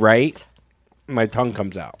 Whenever I write, my tongue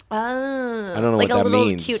comes out. I don't know like what that means. Like a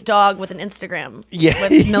little cute dog with an Instagram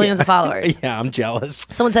with millions of followers. Yeah, I'm jealous.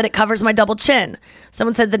 Someone said it covers my double chin.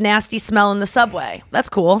 Someone said the nasty smell in the subway. That's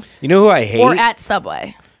cool. You know who I hate? Or at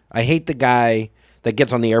Subway. I hate the guy that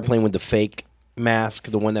gets on the airplane with the fake mask,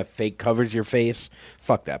 the one that fake covers your face.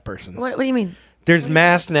 Fuck that person. What do you mean? There's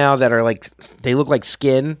masks now that are like, they look like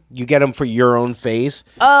skin. You get them for your own face.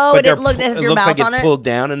 Oh, but and it looks your mouth like on it's it? pulled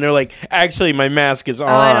down, and they're like, actually, my mask is on.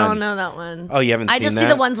 Oh, I don't know that one. Oh, you haven't seen that? I just see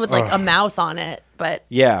the ones with like a mouth on it, but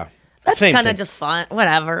yeah. that's Same kind of thing. just fun.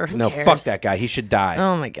 Whatever. Who No, cares? fuck that guy. He should die.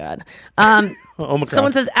 Oh my God. Omicron.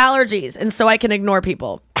 Someone says allergies, and so I can ignore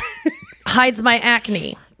people. Hides my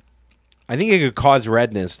acne. I think it could cause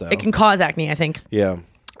redness, though. It can cause acne, I think. Yeah.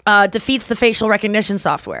 Defeats the facial recognition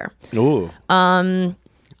software. Ooh. I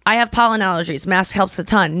have pollen allergies. Mask helps a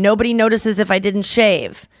ton. Nobody notices if I didn't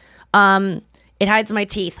shave. It hides my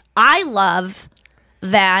teeth. I love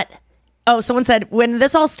that. Oh, someone said, when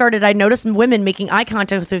this all started, I noticed women making eye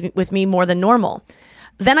contact with me more than normal.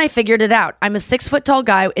 Then I figured it out. I'm a 6 foot tall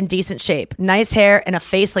guy in decent shape, nice hair, and a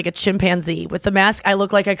face like a chimpanzee. With the mask, I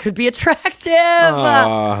look like I could be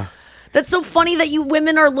attractive. That's so funny that you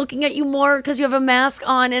women are looking at you more because you have a mask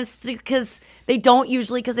on. It's because they don't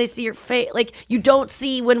usually, because they see your face. Like, you don't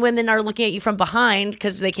see when women are looking at you from behind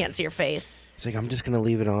because they can't see your face. It's like, I'm just going to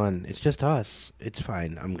leave it on. It's just us. It's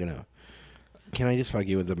fine. Can I just fuck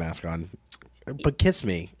you with the mask on? But kiss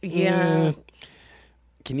me. Yeah.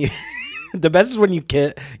 Can you? The best is when you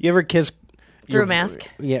kiss. You ever kiss through a mask?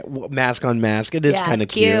 Yeah, mask on mask. It is kind of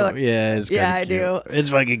cute. Yeah, it's kind of cute. I do. It's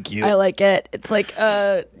fucking cute. I like it. It's like,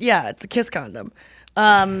 it's a kiss condom.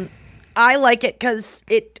 I like it because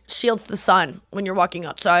it shields the sun when you're walking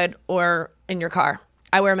outside or in your car.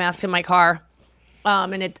 I wear a mask in my car,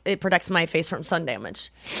 and it protects my face from sun damage.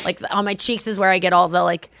 Like on my cheeks is where I get all the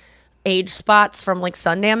like age spots from like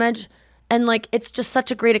sun damage. And like, it's just such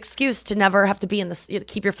a great excuse to never have to be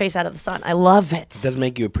keep your face out of the sun. I love it. It does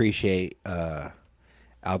make you appreciate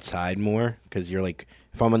outside more, because you're like,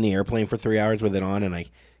 if I'm on the airplane for 3 hours with it on and I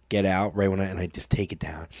get out right when I just take it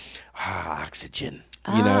down, oxygen.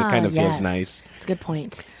 You know, it kind of feels nice. That's a good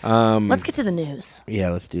point. Let's get to the news.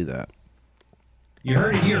 Yeah, let's do that. You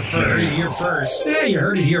heard it here first. Yeah, you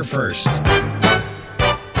heard it here first.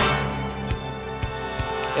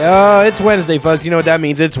 It's Wednesday, folks. You know what that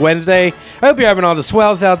means. It's Wednesday. I hope you're having all the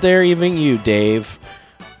swells out there, even you, Dave.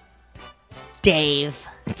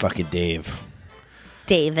 Fucking Dave.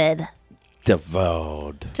 David.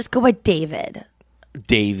 Devote. Just go by David.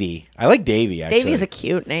 Davey. I like Davey, actually. Davey's a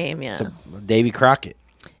cute name, yeah. Davy Crockett.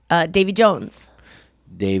 Davy Jones.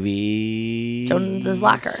 Davy Jones's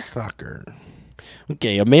locker.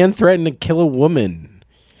 Okay, a man threatened to kill a woman.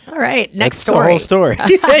 All right, next That's the story. whole story.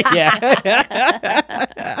 Yeah.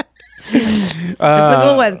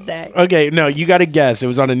 Typical Wednesday. Okay, no, you got to guess. It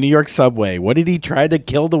was on a New York subway. What did he try to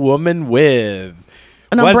kill the woman with?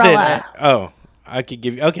 An umbrella. I could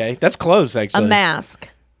give you. Okay, that's close, actually. A mask.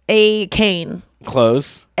 A cane.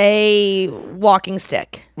 Close. A walking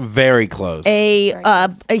stick. Very close. He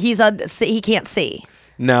can't see.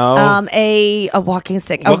 No. A walking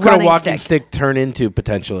stick. What could a walking stick turn into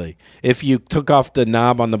potentially if you took off the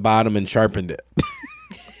knob on the bottom and sharpened it?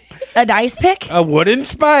 An ice pick? A wooden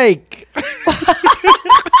spike.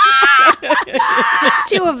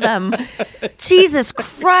 Two of them. Jesus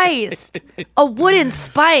Christ. A wooden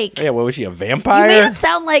spike. Yeah, what was she, a vampire? You made it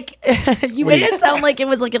sound like it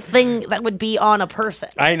was like a thing that would be on a person.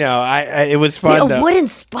 I know. It was fun. Wait, a wooden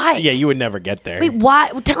spike. Yeah, you would never get there. Wait, why?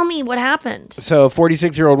 Tell me what happened. So a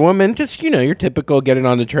 46-year-old woman, just, your typical getting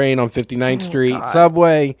on the train on 59th Street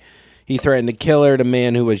subway. He threatened to kill her. The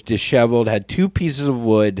man, who was disheveled, had 2 pieces of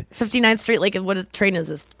wood. 59th Street, like what train is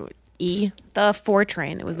this? E? The 4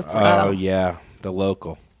 train. It was the 4. Oh, yeah. The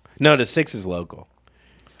local. No, the 6 is local.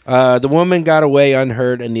 The woman got away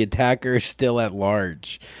unhurt, and the attacker is still at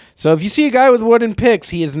large. So if you see a guy with wooden picks,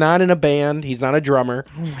 he is not in a band. He's not a drummer.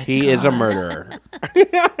 He is a murderer.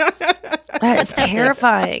 That is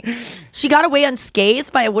terrifying. She got away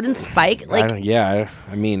unscathed by a wooden spike. Like,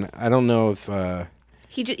 I mean, I don't know if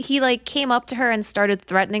he like came up to her and started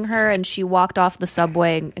threatening her, and she walked off the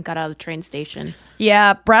subway and got out of the train station.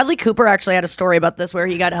 Yeah, Bradley Cooper actually had a story about this where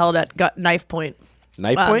he got held at knife point.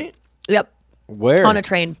 Knife point? Yep. Where? On a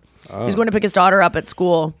train. He was going to pick his daughter up at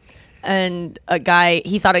school, and a guy,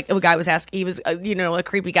 he thought a guy was asking, he was, a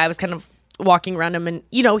creepy guy was kind of walking around him, and,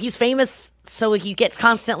 he's famous, so he gets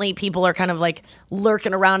constantly, people are kind of like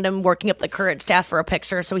lurking around him, working up the courage to ask for a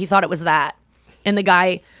picture, so he thought it was that. And the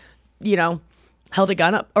guy, held a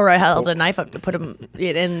gun up, or held a knife up to put him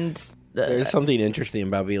in. There's something interesting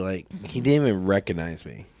about me, like, he didn't even recognize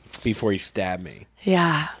me before he stabbed me.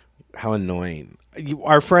 Yeah. How annoying.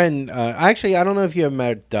 Our friend, actually, I don't know if you have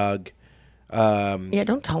met Doug. Yeah,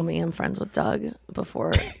 don't tell me I'm friends with Doug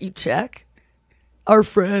before you check. Our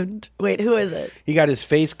friend. Wait, who is it? He got his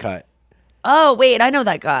face cut. Oh, wait, I know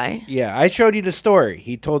that guy. Yeah, I showed you the story.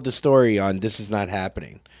 He told the story on This Is Not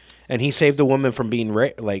Happening. And he saved the woman from being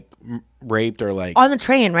raped or like... On the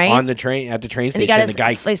train, right? On the train, at the train station. And the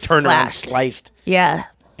guy turned around, sliced. Yeah.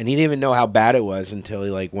 And he didn't even know how bad it was until he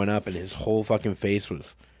like went up and his whole fucking face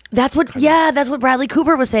was... That's what Bradley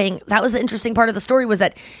Cooper was saying. That was the interesting part of the story, was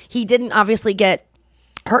that he didn't obviously get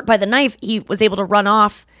hurt by the knife. He was able to run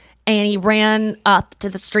off, and he ran up to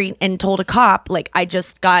the street and told a cop, like, I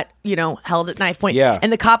just got, held at knife point. Yeah.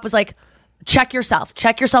 And the cop was like, check yourself.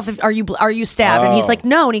 Are you stabbed? And he's like,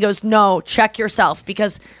 no. And he goes, no, check yourself,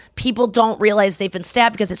 because people don't realize they've been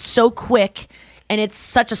stabbed because it's so quick and it's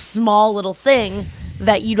such a small little thing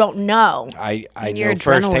that you don't know. I know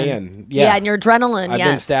firsthand. Yeah, and your adrenaline, I've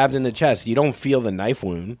been stabbed in the chest. You don't feel the knife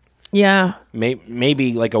wound. Yeah.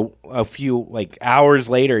 Maybe like a few like hours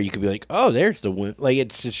later, you could be like, oh, there's the wound. Like,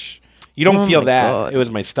 it's just, you don't feel that. God. It was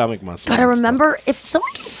my stomach muscle. God, I remember, if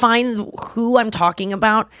someone can find who I'm talking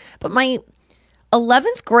about, but my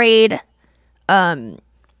 11th grade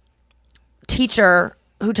teacher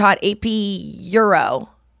who taught AP Euro,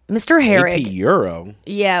 Mr. Herrig. AP Euro?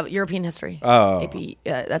 Yeah, European history. Oh. AP,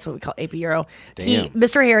 that's what we call AP Euro. Damn.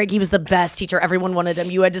 Mr. Herrig, he was the best teacher. Everyone wanted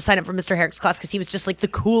him. You had to sign up for Mr. Herrig's class because he was just like the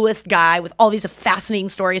coolest guy with all these fascinating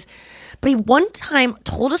stories. But he one time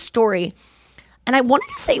told a story, and I wanted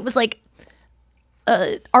to say it was like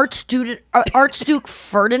Archduke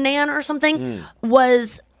Ferdinand or something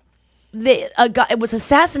was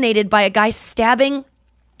assassinated by a guy stabbing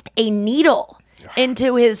a needle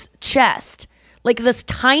into his chest. Like this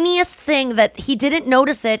tiniest thing that he didn't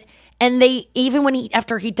notice it. And they, even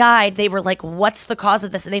after he died, they were like, what's the cause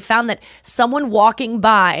of this? And they found that someone walking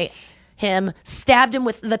by him stabbed him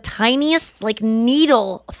with the tiniest like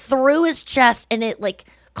needle through his chest, and it like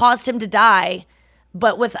caused him to die.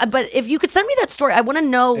 But if you could send me that story, I want to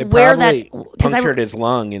know where that punctured his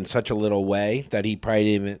lung in such a little way that he probably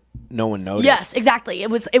didn't even, no one noticed. Yes, exactly. It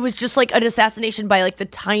was just like an assassination by like the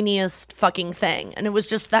tiniest fucking thing, and it was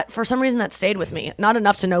just that for some reason that stayed with me. Not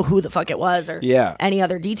enough to know who the fuck it was or any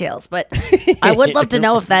other details, but I would love to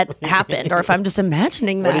know if that happened or if I'm just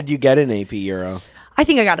imagining that. What did you get in AP Euro? I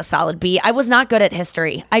think I got a solid B. I was not good at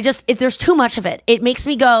history. There's too much of it. It makes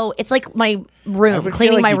me go, it's like my room,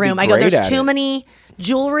 cleaning my room. I go, there's too many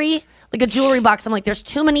jewelry, like a jewelry box. I'm like, there's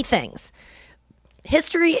too many things.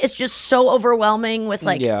 History is just so overwhelming with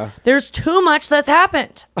like, there's too much that's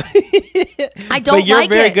happened. I don't like it. But you're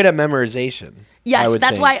very good at memorization. Yes,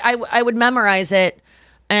 that's why I would memorize it.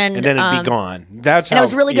 And then it'd be gone. And I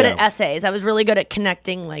was really good at essays. I was really good at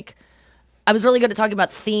connecting, like, I was really good at talking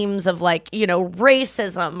about themes of like,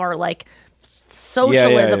 racism or like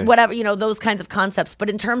socialism, whatever, those kinds of concepts. But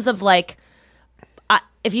in terms of like,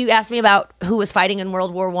 if you ask me about who was fighting in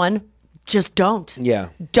World War I, just don't. Yeah.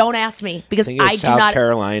 Don't ask me because I do not. South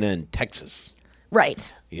Carolina and Texas.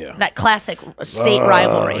 Right. Yeah. That classic state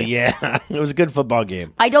rivalry. Yeah. It was a good football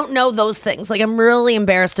game. I don't know those things. Like, I'm really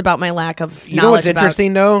embarrassed about my lack of knowledge. You know what's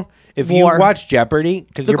interesting though? If you watch Jeopardy,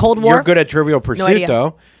 because you're good at Trivial Pursuit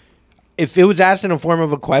though. If it was asked in a form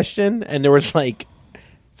of a question and there was like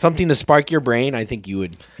something to spark your brain, I think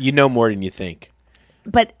you know more than you think.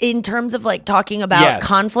 But in terms of like talking about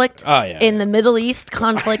conflict in the Middle East,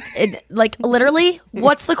 conflict, like literally,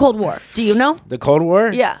 what's the Cold War? Do you know? The Cold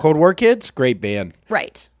War? Yeah. Cold War Kids? Great band.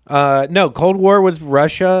 Right. No, Cold War was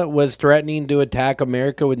Russia was threatening to attack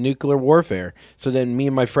America with nuclear warfare. So then me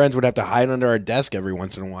and my friends would have to hide under our desk every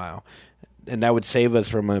once in a while. And that would save us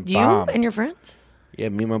from a bomb. You and your friends? Yeah,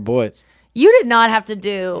 me and my boy. You did not have to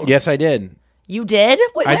do. Yes, I did. You did?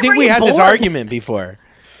 I think we had this argument before.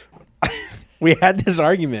 We had this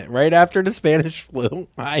argument right after the Spanish flu.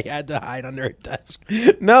 I had to hide under a desk.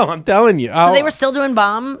 No, I'm telling you. So they were still doing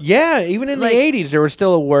bomb? Yeah, even in the 80s, there was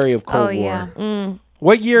still a worry of Cold War.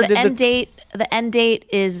 What year the end date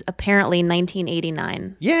is apparently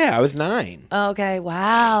 1989. Yeah, I was 9. Okay,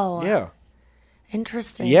 wow. Yeah.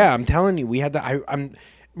 Interesting. Yeah, I'm telling you, we had to. I'm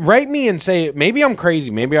write me and say maybe I'm crazy.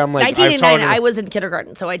 Maybe I'm like 1989. I was in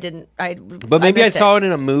kindergarten, so I didn't. But maybe I saw it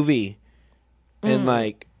in a movie, and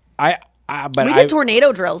like But we did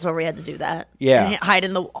tornado drills where we had to do that. Yeah. And hide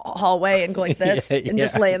in the hallway and go like this and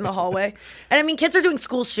just lay in the hallway. And I mean, kids are doing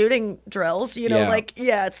school shooting drills, you know,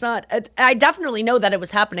 it's not. I definitely know that it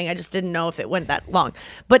was happening. I just didn't know if it went that long.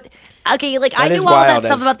 But okay, like I knew all that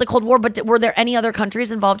stuff about the Cold War, but were there any other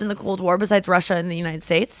countries involved in the Cold War besides Russia and the United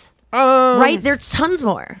States? Right? There's tons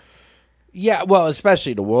more. Yeah, well,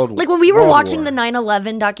 especially the World War. Like when we were watching the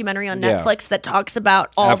 9/11 documentary on Netflix that talks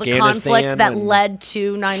about all the conflicts that led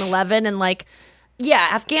to 9/11 and like,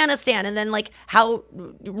 Afghanistan and then like how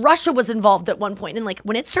Russia was involved at one point. And like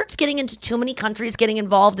when it starts getting into too many countries getting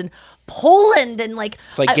involved and Poland and like.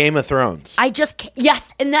 It's like Game of Thrones.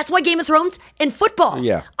 Yes. And that's why Game of Thrones and football.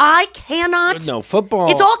 Yeah. I cannot. No, football.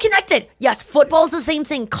 It's all connected. Yes, football's the same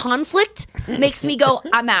thing. Conflict makes me go,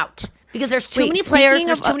 I'm out. Because there's too many players,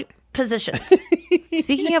 there's too many positions.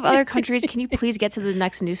 Speaking of other countries, can you please get to the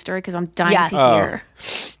next news story? Because I'm dying to hear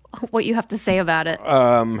what you have to say about it.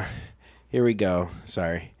 Here we go.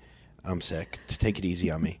 Sorry. I'm sick. Take it easy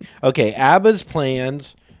on me. Okay, ABBA's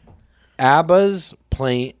plans. Oh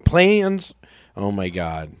my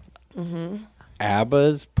God. Mm-hmm.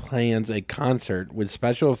 ABBA's plans a concert with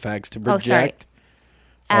special effects to project.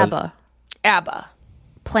 ABBA. ABBA.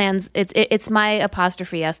 Plans. It's my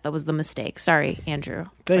apostrophe S that was the mistake. Sorry, Andrew.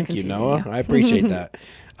 Thank you, Noah. I appreciate that.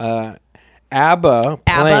 ABBA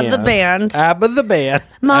the band. ABBA the band.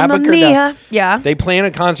 Mamma Mia. Yeah. They plan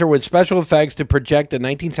a concert with special effects to project the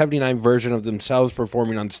 1979 version of themselves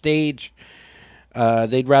performing on stage.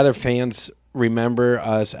 They'd rather fans remember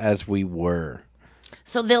us as we were.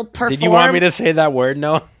 So they'll perform. Did you want me to say that word?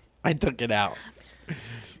 No, I took it out.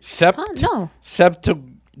 No.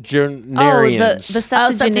 Septuagenarians. The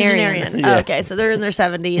septuagenarians. Yeah. Okay, so they're in their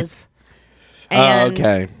 70s. And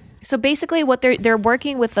okay. So basically, what they're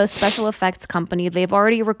working with a special effects company. They've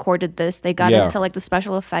already recorded this. They got into like the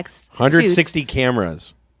special effects. 160 suits,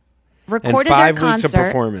 cameras. Recorded and 5 their concert. weeks of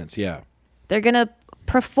performance. Yeah. They're gonna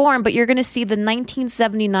perform, but you're gonna see the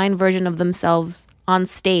 1979 version of themselves on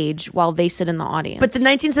stage while they sit in the audience. But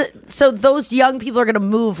so those young people are going to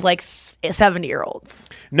move like 70-year-olds.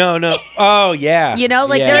 No. Oh, yeah. You know,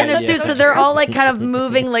 like they're in their suits, so they're all like kind of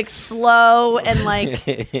moving like slow and like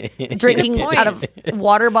drinking out of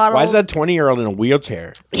water bottles. Why is that 20-year-old in a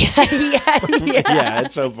wheelchair? Yeah,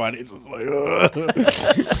 it's so funny. They're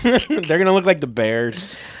going to look like the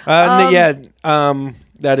Bears.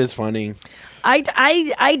 That is funny.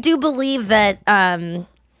 I do believe that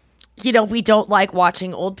we don't like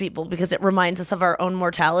watching old people because it reminds us of our own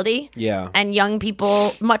mortality. Yeah. And young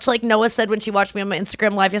people, much like Noah said when she watched me on my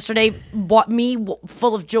Instagram live yesterday,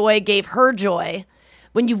 full of joy, gave her joy.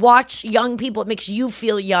 When you watch young people, it makes you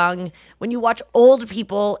feel young. When you watch old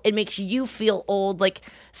people, it makes you feel old.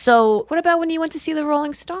 So what about when you went to see the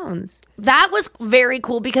Rolling Stones? That was very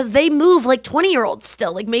cool because they move like 20-year-olds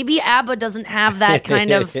still. Like maybe ABBA doesn't have that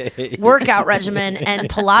kind of workout regimen and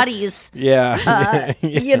Pilates. Yeah.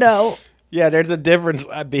 You know. Yeah, there's a difference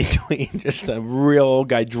between just a real old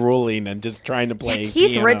guy drooling and just trying to play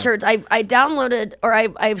Keith piano. Richards, I downloaded or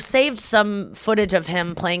I've saved some footage of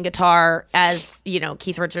him playing guitar as,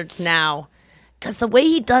 Keith Richards now. Because the way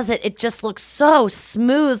he does it just looks so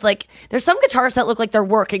smooth. Like, there's some guitarists that look like they're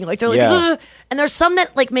working. Like, they're like, ugh. And there's some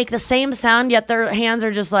that, like, make the same sound, yet their hands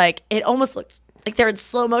are just like, it almost looks like they're in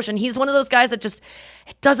slow motion. He's one of those guys that just,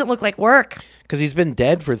 it doesn't look like work. Because he's been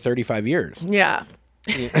dead for 35 years. Yeah.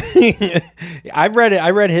 I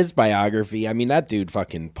read his biography. I mean, that dude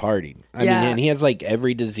fucking partied. I mean, and he has, like,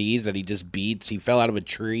 every disease that he just beats. He fell out of a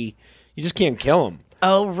tree. You just can't kill him.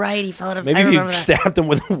 Oh, right. He fell out of... Maybe if you stabbed him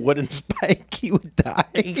with a wooden spike, he would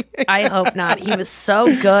die. I hope not. He was so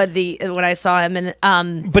good when I saw him. And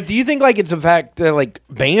But do you think, like, it's a fact that, like,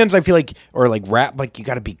 bands, I feel like, or, like, rap, like, you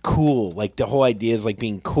got to be cool. Like, the whole idea is, like,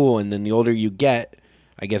 being cool. And then the older you get,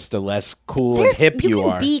 I guess the less cool and hip you are.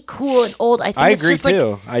 You can be cool and old. I think I it's agree, just,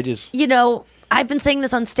 too. like... I've been saying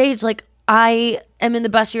this on stage, like, I am in the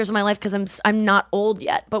best years of my life because I'm not old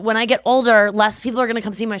yet. But when I get older, less people are going to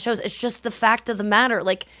come see my shows. It's just the fact of the matter.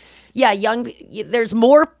 Like, yeah, there's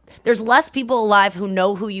less people alive who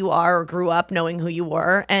know who you are or grew up knowing who you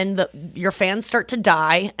were. And your fans start to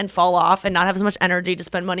die and fall off and not have as much energy to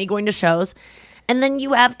spend money going to shows. And then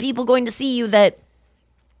you have people going to see you that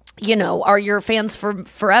are your fans for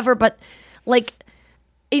forever. But like,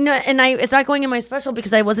 and it's not going in my special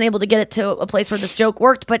because I wasn't able to get it to a place where this joke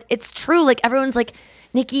worked, but it's true. Like everyone's like,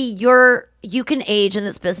 Nikki, you can age in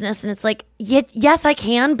this business. And it's like, yes, I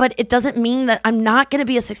can, but it doesn't mean that I'm not going to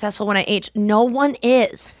be as successful when I age. No one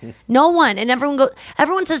is. No one. And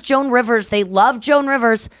everyone says Joan Rivers. They love Joan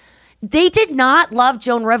Rivers. They did not love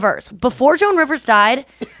Joan Rivers. Before Joan Rivers died,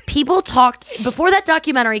 people talked, before that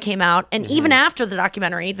documentary came out, and even after the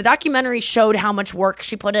documentary showed how much work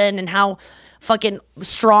she put in and how fucking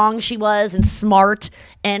strong she was and smart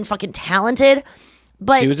and fucking talented.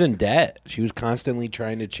 But she was in debt. She was constantly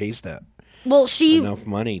trying to chase that. Well, enough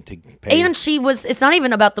money to pay. And it's not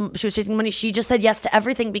even about she was chasing money. She just said yes to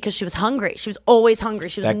everything because she was hungry. She was always hungry.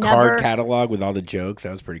 She was that never card catalog with all the jokes.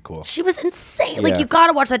 That was pretty cool. She was insane. Like you got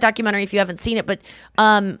to watch that documentary if you haven't seen it.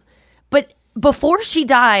 But before she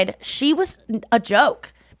died, she was a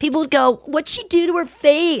joke. People would go, what'd she do to her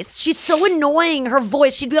face? She's so annoying. Her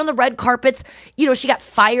voice. She'd be on the red carpets. She got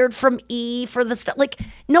fired from E! For the stuff. Like,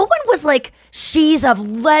 no one was like, she's a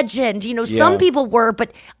legend. Some people were,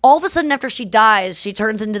 but all of a sudden after she dies, she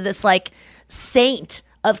turns into this like saint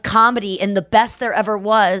of comedy and the best there ever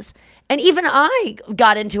was. And even I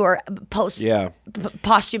got into her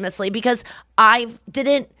posthumously because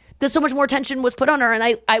there's so much more attention was put on her,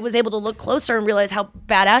 and I was able to look closer and realize how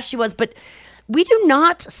badass she was. But we do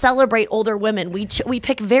not celebrate older women. We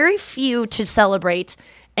pick very few to celebrate,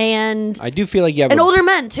 and I do feel like you have older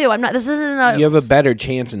men too. You have a better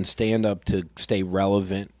chance in stand up to stay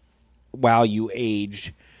relevant while you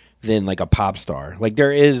age than like a pop star. Like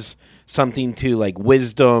there is something to like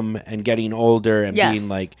wisdom and getting older and being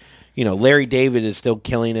like, Larry David is still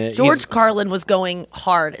killing it. George Carlin was going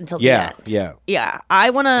hard until the end. Yeah.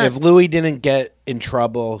 I want to. If Louis didn't get in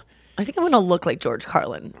trouble. I think I'm going to look like George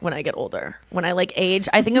Carlin when I get older. When I age,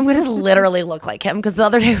 I think I'm going to literally look like him. Because the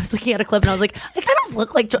other day I was looking at a clip and I was like, I kind of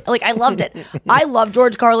look like I loved it. I love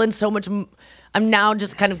George Carlin so much. I'm now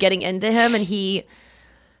just kind of getting into him, and he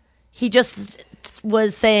just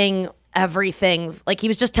was saying everything. Like he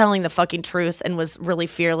was just telling the fucking truth and was really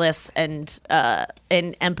fearless and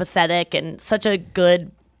empathetic and such a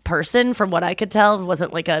good person from what I could tell. It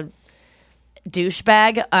wasn't like a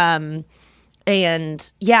douchebag.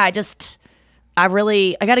 And yeah, I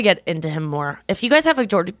got to get into him more. If you guys have a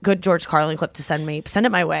good George Carlin clip to send it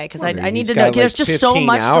my way, because I need to know. Like there's just so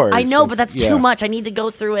much. I know, but that's too much. I need to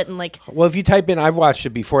go through it and like. Well, if you type in, I've watched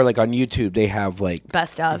it before. Like on YouTube, they have like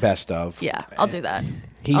best of. Yeah, I'll do that.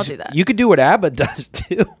 I'll do that. You could do what ABBA does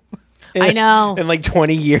too. I know. In like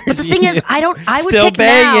 20 years. But the thing is, I would pick banging.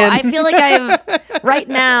 now. I feel like right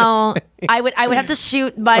now, I would have to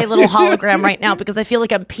shoot my little hologram right now because I feel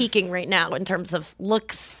like I'm peaking right now in terms of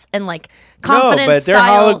looks and like confidence. No, but their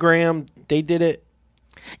style. hologram, they did it.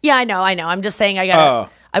 Yeah, I know. I'm just saying I got to.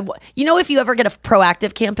 If you ever get a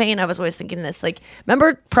Proactiv campaign, I was always thinking this. Like,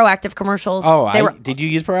 remember Proactiv commercials? Did you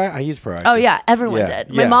use Proactiv? I used Proactiv. Oh yeah, everyone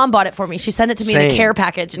did. My mom bought it for me. She sent it to me in a care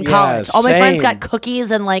package in college. All my friends got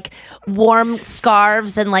cookies and like warm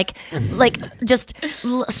scarves and like just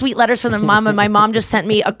sweet letters from their mom. And my mom just sent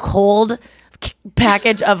me a cold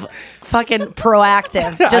package of fucking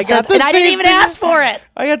Proactiv. I didn't even ask for it.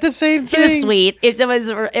 I got the same thing. She was sweet.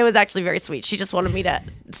 It was actually very sweet. She just wanted me to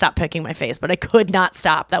stop picking my face, but I could not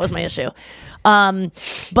stop. That was my issue.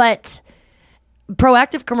 But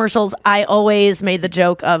Proactiv commercials, I always made the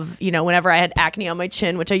joke of, whenever I had acne on my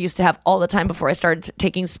chin, which I used to have all the time before I started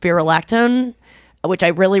taking spirulactone, which I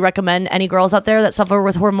really recommend any girls out there that suffer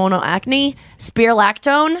with hormonal acne.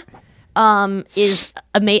 Spirulactone is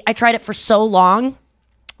amazing. I tried it for so long,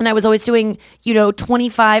 and I was always doing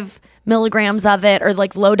 25 milligrams of it or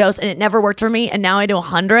like low dose, and it never worked for me. And now I do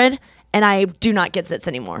 100, and I do not get zits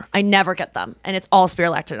anymore. I never get them, and it's all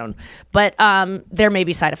spirulactone. But there may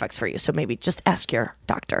be side effects for you, so maybe just ask your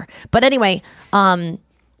doctor. But anyway,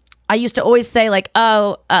 I used to always say like,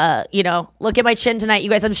 look at my chin tonight. You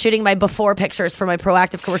guys, I'm shooting my before pictures for my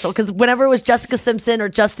Proactiv commercial. Because whenever it was Jessica Simpson or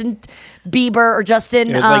Justin Bieber or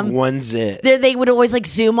Justin. It was like one zit. They would always like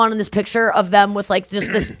zoom on this picture of them with like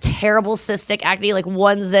just this terrible cystic acne, like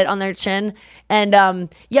one zit on their chin. And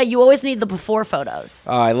you always need the before photos.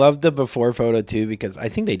 I love the before photo too, because I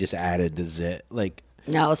think they just added the zit. Like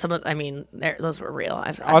no, those were real.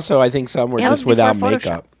 I think some were just without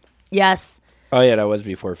makeup. Yes. Oh, yeah, that was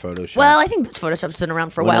before Photoshop. Well, I think Photoshop's been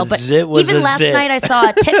around for a while. But even last night I saw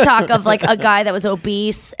a TikTok of like a guy that was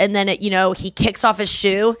obese, and then he kicks off his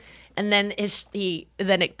shoe, and then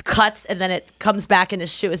then it cuts, and then it comes back, and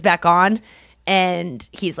his shoe is back on, and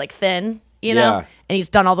he's like thin, and he's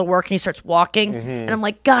done all the work, and he starts walking. And I'm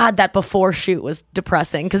like, God, that before shoot was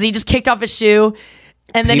depressing, because he just kicked off his shoe.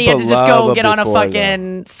 And then he had to just go get on a before,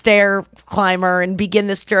 fucking stair climber and begin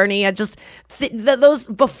this journey. I just those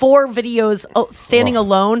before videos standing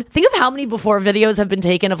alone. Think of how many before videos have been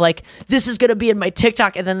taken of like, this is gonna be in my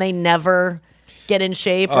TikTok, and then they never get in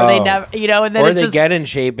shape, or they never, and then or it's they just, get in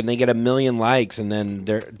shape and they get 1 million likes, and then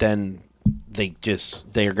they're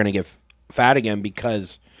gonna get fat again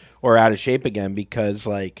or out of shape again because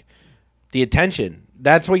like the attention.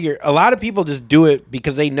 That's what a lot of people just do it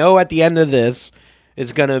because they know at the end of this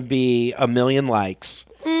it's gonna be 1 million likes.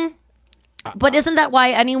 But isn't that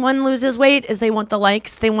why anyone loses weight? Is they want the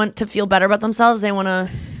likes, they want to feel better about themselves, they want to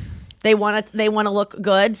look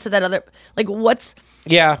good, so that other what's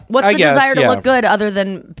the desire to look good other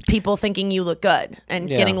than people thinking you look good and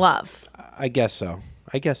getting love? I guess so.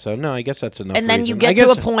 No, I guess that's enough. And then you get to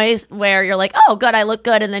a point where you're like, oh, good, I look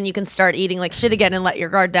good. And then you can start eating like shit again and let your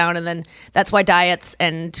guard down. And then that's why diets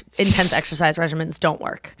and intense exercise regimens don't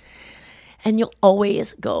work. And you'll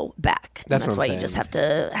always go back. That's why you just have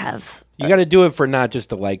to have... You got to do it for not just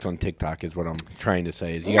the likes on TikTok is what I'm trying to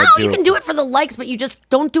say. You can do it for the likes, but you just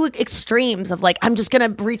don't do extremes of like, I'm just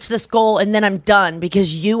going to reach this goal and then I'm done,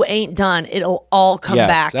 because you ain't done. It'll all come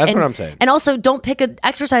back. That's what I'm saying. And also, don't pick an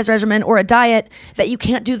exercise regimen or a diet that you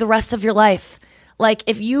can't do the rest of your life. Like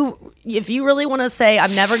if you really want to say,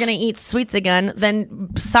 I'm never going to eat sweets again,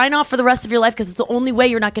 then sign off for the rest of your life, because it's the only way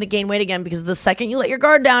you're not going to gain weight again, because the second you let your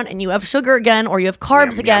guard down and you have sugar again or you have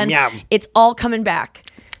carbs again, it's all coming back.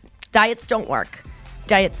 Diets don't work.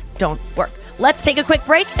 Let's take a quick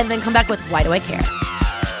break and then come back with Why Do I Care?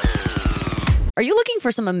 Are you looking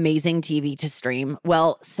for some amazing TV to stream?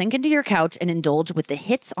 Well, sink into your couch and indulge with the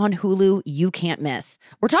hits on Hulu you can't miss.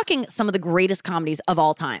 We're talking some of the greatest comedies of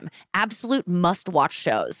all time. Absolute must-watch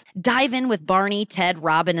shows. Dive in with Barney, Ted,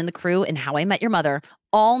 Robin, and the crew in How I Met Your Mother.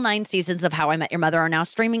 All 9 seasons of How I Met Your Mother are now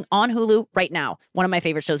streaming on Hulu right now. One of my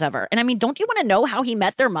favorite shows ever. And I mean, don't you want to know how he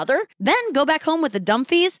met their mother? Then go back home with the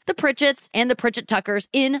Dumfies, the Pritchetts, and the Pritchett Tuckers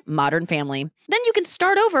in Modern Family. Then you can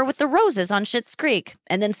start over with the Roses on Schitt's Creek.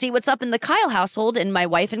 And then see what's up in the Kyle household in My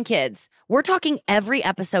Wife and Kids. We're talking every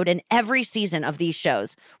episode and every season of these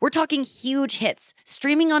shows. We're talking huge hits,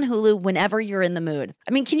 streaming on Hulu whenever you're in the mood.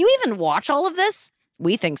 I mean, can you even watch all of this?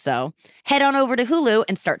 We think so. Head on over to Hulu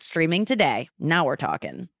and start streaming today. Now we're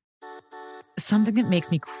talking. Something that makes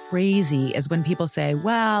me crazy is when people say,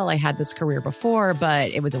 well, I had this career before, but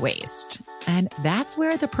it was a waste. And that's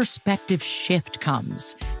where the perspective shift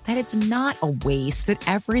comes. That it's not a waste, that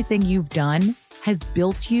everything you've done has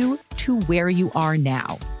built you to where you are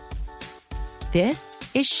now. This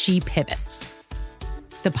is She Pivots,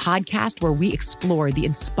 the podcast where we explore the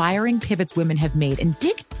inspiring pivots women have made and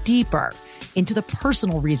dig deeper into the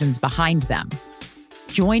personal reasons behind them.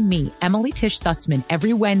 Join me, Emily Tish Sussman,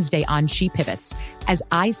 every Wednesday on She Pivots as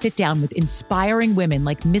I sit down with inspiring women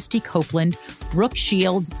like Misty Copeland, Brooke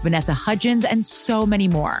Shields, Vanessa Hudgens, and so many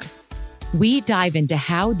more. We dive into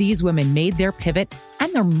how these women made their pivot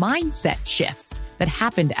and their mindset shifts that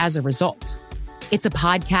happened as a result. It's a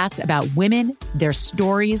podcast about women, their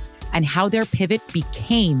stories, and how their pivot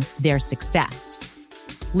became their success.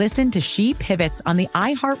 Listen to She Pivots on the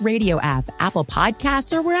iHeartRadio app, Apple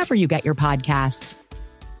Podcasts, or wherever you get your podcasts.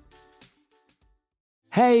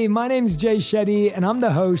 Hey, my name's Jay Shetty, and I'm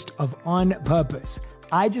the host of On Purpose.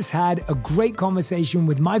 I just had a great conversation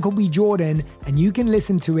with Michael B. Jordan, and you can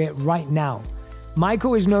listen to it right now.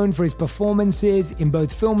 Michael is known for his performances in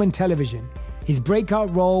both film and television. His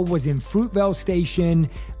breakout role was in Fruitvale Station,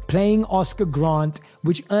 playing Oscar Grant,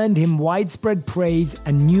 which earned him widespread praise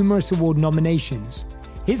and numerous award nominations.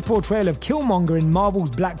 His portrayal of Killmonger in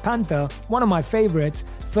Marvel's Black Panther, one of my favorites,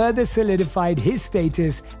 further solidified his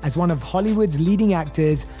status as one of Hollywood's leading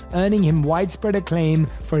actors, earning him widespread acclaim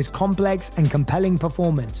for his complex and compelling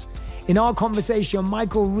performance. In our conversation,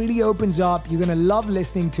 Michael really opens up. You're going to love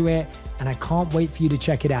listening to it, and I can't wait for you to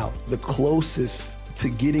check it out. The closest to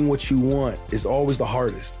getting what you want is always the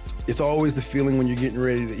hardest. It's always the feeling when you're getting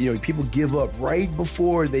ready to, people give up right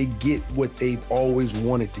before they get what they've always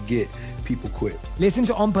wanted to get. People quit. Listen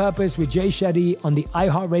to On Purpose with Jay Shetty on the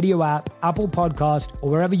iHeartRadio app, Apple Podcast,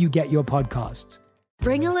 or wherever you get your podcasts.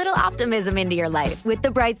 Bring a little optimism into your life with The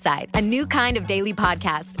Bright Side, a new kind of daily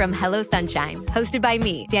podcast from Hello Sunshine, hosted by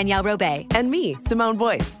me, Danielle Robay. And me, Simone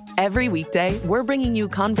Boyce. Every weekday, we're bringing you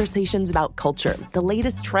conversations about culture, the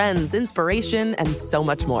latest trends, inspiration, and so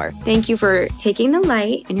much more. Thank you for taking the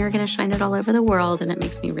light, and you're going to shine it all over the world, and it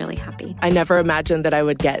makes me really happy. I never imagined that I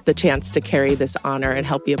would get the chance to carry this honor and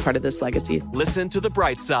help be a part of this legacy. Listen to The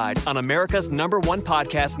Bright Side on America's #1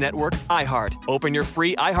 podcast network, iHeart. Open your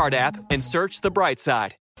free iHeart app and search The Bright Side.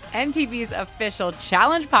 MTV's official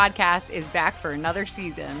Challenge podcast is back for another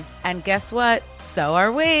season. And guess what? So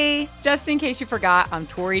are we. Just in case you forgot, I'm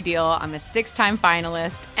Tori Deal. I'm a 6-time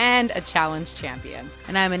finalist and a Challenge champion.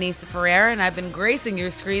 And I'm Anissa Ferreira, and I've been gracing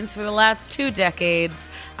your screens for the last 2 decades.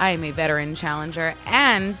 I am a veteran challenger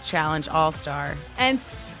and Challenge All-Star. And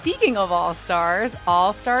speaking of All-Stars,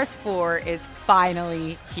 All-Stars 4 is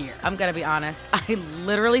finally here. I'm going to be honest. I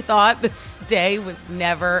literally thought this day was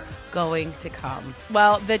never going to come.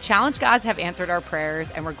 Well, the Challenge gods have answered our prayers,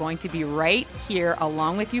 and we're going to be right here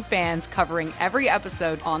along with you fans covering every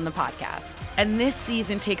episode on the podcast. And this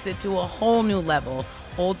season takes it to a whole new level.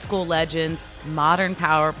 Old school legends, modern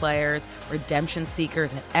power players, redemption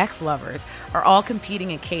seekers, and ex-lovers are all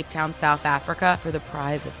competing in Cape Town, South Africa for the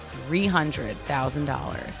prize of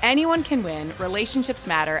 $300,000. Anyone can win, relationships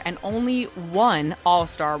matter, and only one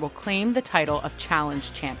All-Star will claim the title of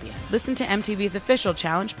Challenge champion. Listen to MTV's official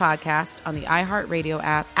Challenge podcast on the iHeartRadio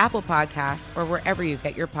app, Apple Podcasts, or wherever you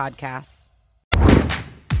get your podcasts. Why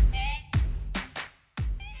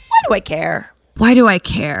do I care? Why do I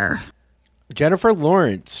care? Jennifer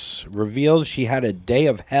Lawrence revealed she had a day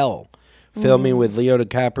of hell filming with Leo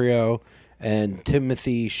DiCaprio and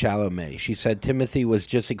Timothée Chalamet. She said Timothy was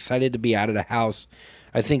just excited to be out of the house.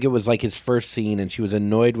 I think it was like his first scene, and she was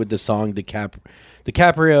annoyed with the song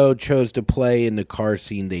DiCaprio chose to play in the car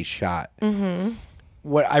scene they shot. Mm-hmm.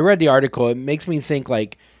 What I read the article, it makes me think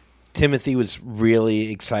like Timothy was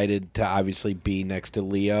really excited to obviously be next to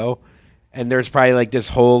Leo, and there's probably like this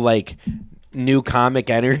whole like new comic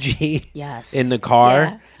energy in the car.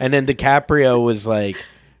 Yeah. And then DiCaprio was like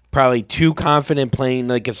probably too confident playing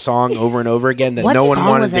like a song over and over again that What no one song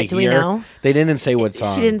wanted was that? to Do we hear. know? They didn't say what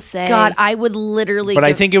song. She didn't say. God, I would literally. But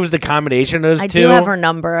I think it was the combination of those I two. do have her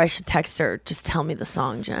number. I should text her. Just tell me the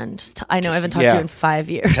song, Jen. I know I haven't talked to yeah. you in 5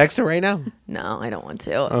 years. Text her right now. No, I don't want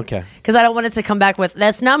to. Okay. Because I don't want it to come back with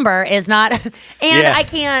this number is not. And Yeah. I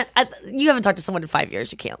can't. You haven't talked to someone in 5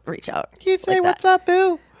 years. You can't reach out. You say what's up,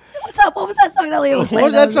 boo? What's up? What was that song that Leo was playing? What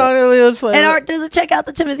was that song that Leo was playing? And does it check out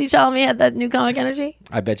that Timothée Chalamet had that new comic energy?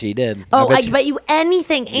 I bet you he did. Oh, I bet you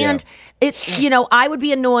anything. And it's, I would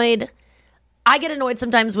be annoyed. I get annoyed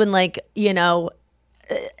sometimes when, like,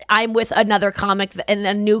 I'm with another comic and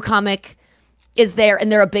a new comic is there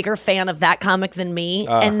and they're a bigger fan of that comic than me.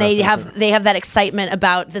 And they have that excitement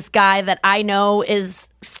about this guy that I know is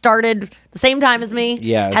started the same time as me,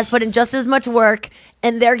 has put in just as much work,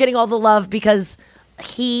 and they're getting all the love because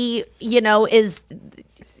he, is...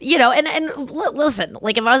 listen,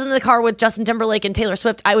 like if I was in the car with Justin Timberlake and Taylor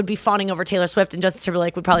Swift, I would be fawning over Taylor Swift, and Justin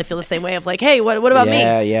Timberlake would probably feel the same way of like, hey, what about me?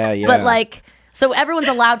 Yeah. But like, so everyone's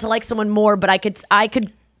allowed to like someone more, but I would be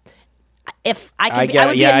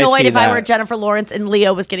annoyed if I were Jennifer Lawrence and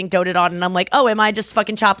Leo was getting doted on, and I'm like, oh, am I just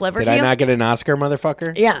fucking chopped liver Did to I you? not get an Oscar,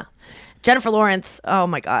 motherfucker? Yeah. Jennifer Lawrence, oh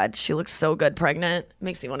my God, she looks so good pregnant.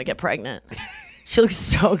 Makes me want to get pregnant. She looks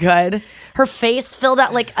so good. Her face fills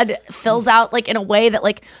out like in a way that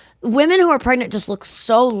like women who are pregnant just look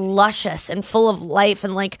so luscious and full of life.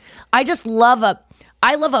 And like, I love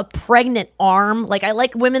a pregnant arm. Like I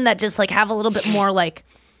like women that just like have a little bit more like.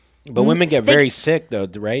 But women get very sick though,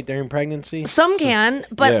 right? During pregnancy? Some can,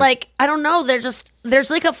 but like, I don't know. There's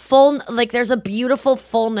like there's a beautiful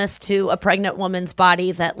fullness to a pregnant woman's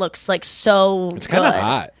body that looks like so It's kind of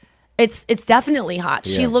hot. It's definitely hot.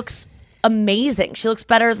 Yeah. She looks amazing. She looks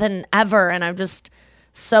better than ever, and I'm just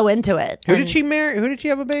so into it. Who did she marry? Who did she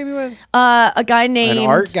have a baby with? A guy named An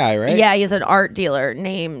art guy, right? Yeah, he's an art dealer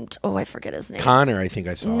named I forget his name. Connor, I think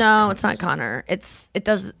I saw. No, it's not Connor. I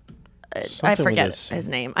Something forget with his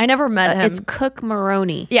name. I never met him. It's Cook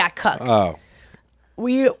Maroney. Yeah, Cook. Oh.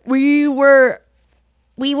 We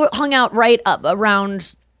hung out right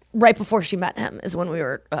before she met him is when we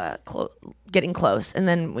were getting close, and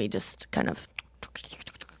then we just kind of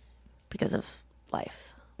because of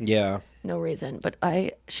life. Yeah. No reason, but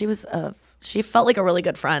she felt like a really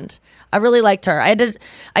good friend. I really liked her. I did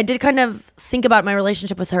kind of think about my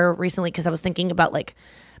relationship with her recently because I was thinking about like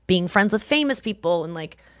being friends with famous people and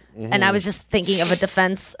like. And I was just thinking of a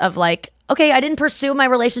defense of like, okay, I didn't pursue my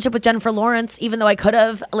relationship with Jennifer Lawrence, even though I could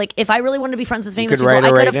have. Like, if I really wanted to be friends with famous people,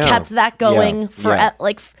 I could have kept that going for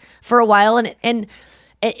a while, and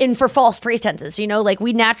for false pretenses, like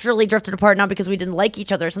we naturally drifted apart not because we didn't like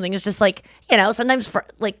each other or something. It's just like, sometimes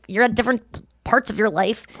like you're at different parts of your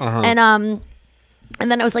life, and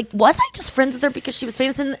then I was like, was I just friends with her because she was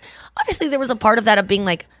famous? And obviously there was a part of that of being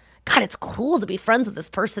like, God, it's cool to be friends with this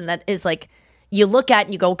person that is like. You look at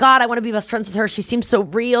and you go, God, I want to be best friends with her. She seems so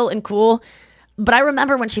real and cool. But I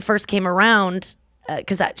remember when she first came around,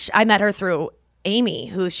 because I met her through Amy,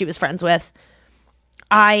 who she was friends with.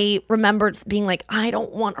 I remember being like, I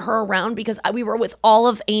don't want her around because we were with all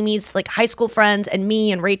of Amy's like high school friends and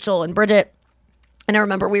me and Rachel and Bridget. And I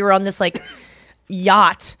remember we were on this like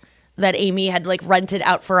yacht that Amy had like rented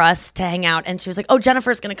out for us to hang out. And she was like, oh,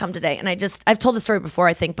 Jennifer's going to come today. And I've told the story before,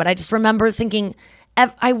 I think, but I just remember thinking,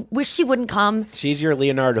 I wish she wouldn't come. She's your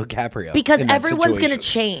Leonardo DiCaprio. Because everyone's going to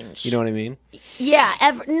change. You know what I mean? Yeah.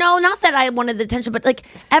 No, not that I wanted the attention, but like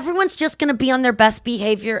everyone's just going to be on their best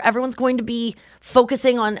behavior. Everyone's going to be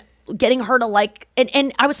focusing on getting her to like,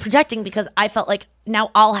 and I was projecting because I felt like now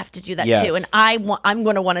I'll have to do that too. And I'm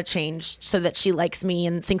going to want to change so that she likes me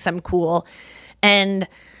and thinks I'm cool. And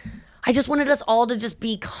I just wanted us all to just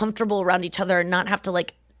be comfortable around each other and not have to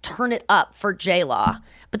like turn it up for J-Law.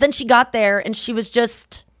 But then she got there and she was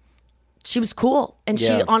cool. And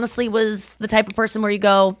she honestly was the type of person where you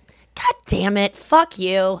go, God damn it, fuck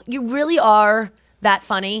you. You really are that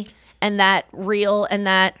funny and that real and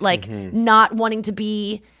that like not wanting to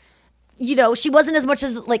be, you know, she wasn't as much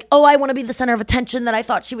as like, oh, I want to be the center of attention that I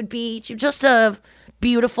thought she would be. She was just a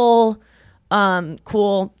beautiful,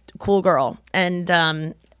 cool girl.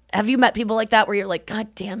 And have you met people like that where you're like,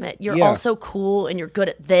 God damn it, you're also cool and you're good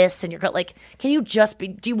at this and you're good, like, can you just be,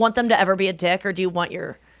 do you want them to ever be a dick or do you want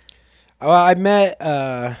your... Well, I met,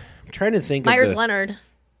 I'm trying to think Myers Leonard.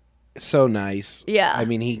 So nice. Yeah. I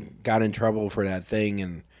mean, he got in trouble for that thing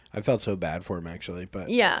and I felt so bad for him actually, but...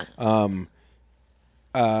 Yeah.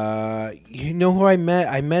 You know who I met?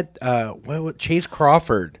 I met, what Chase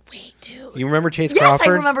Crawford. Wait, dude. You remember Chase Yes, Crawford? I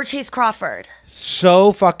remember Chase Crawford.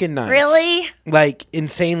 So fucking nice. Really? Like,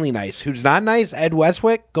 insanely nice. Who's not nice? Ed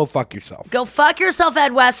Westwick? Go fuck yourself. Go fuck yourself,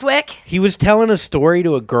 Ed Westwick. He was telling a story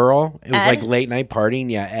to a girl. It was Ed? like late night partying.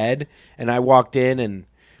 Yeah, Ed. And I walked in and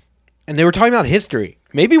they were talking about history.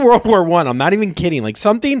 Maybe World War I. I'm not even kidding. Like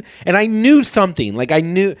something. And I knew something. Like I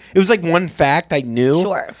knew. It was like one fact I knew.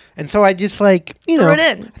 Sure. And so I just like, Threw it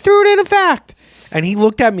in. Threw it in a fact. And he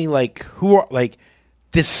looked at me like, who are, like,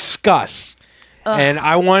 disgust. Ugh. And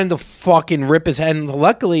I wanted to fucking rip his head. And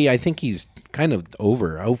luckily, I think he's kind of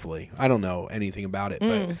over, hopefully. I don't know anything about it.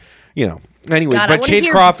 But, you know. Anyway, God, but Chase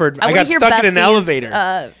Crawford, I got stuck in an elevator.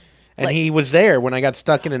 And like, he was there when I got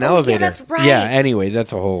stuck in an elevator. Yeah, that's right. Yeah, anyway,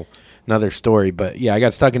 that's a whole another story. But yeah, I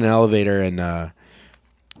got stuck in an elevator and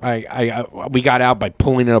we got out by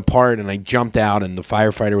pulling it apart and I jumped out and the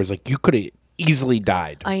firefighter was like, you could have easily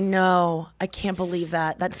died. I know. I can't believe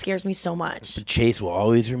that. That scares me so much. But Chase will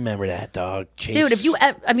always remember that, dog. Chase. Dude, if you,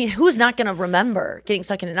 I mean, who's not going to remember getting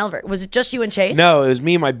stuck in an elevator? Was it just you and Chase? No, it was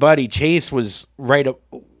me and my buddy. Chase was right up,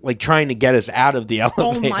 like trying to get us out of the elevator.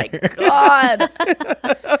 Oh my God.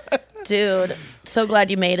 Dude, so glad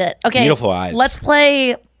you made it. Okay. Beautiful eyes. Let's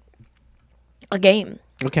play a game.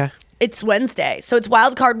 Okay. It's Wednesday. So it's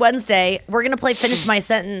Wild Card Wednesday. We're going to play Finish My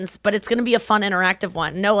Sentence, but it's going to be a fun interactive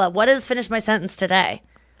one. Noah, what is Finish My Sentence today?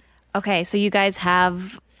 Okay, so you guys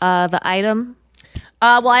have the item?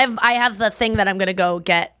 Well, I have the thing that I'm going to go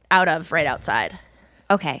get out of right outside.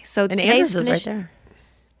 Okay, so and today's Andrews is right there.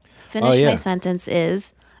 Finish My Sentence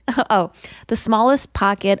is, the smallest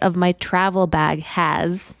pocket of my travel bag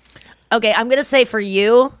has... Okay, I'm going to say for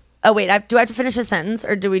you... Oh, wait, do I have to finish a sentence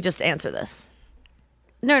or do we just answer this?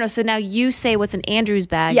 No. So now you say what's in Andrew's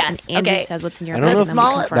bag. Yes. And Andrew okay. says what's in your I bag. don't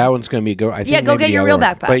know if that one's going to be go. I think go get the your other real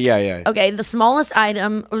one. backpack. But yeah. Okay, the smallest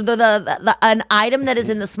item, or an item that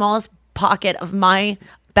is in the smallest pocket of my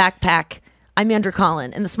backpack. I'm Andrew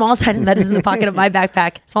Collin, and the smallest item that is in the pocket of my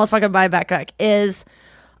backpack, smallest pocket of my backpack, is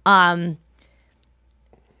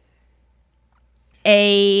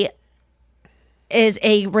a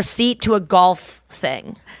receipt to a golf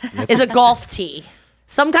thing. Is a golf tee.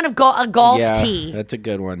 Some kind of a golf tee. That's a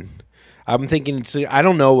good one. I'm thinking, I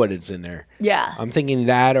don't know what it's in there. Yeah. I'm thinking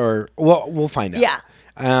that or, well, we'll find out. Yeah.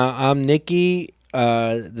 I'm Nikki.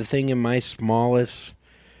 The thing in my smallest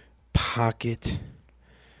pocket.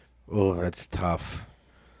 Oh, that's tough.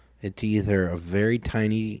 It's either a very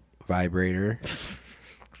tiny vibrator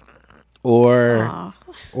or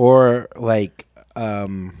like,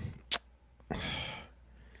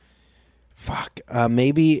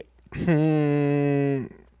 maybe...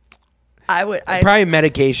 probably a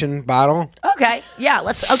medication bottle. Okay. Yeah.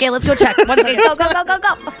 Let's go check. 1 second. Go.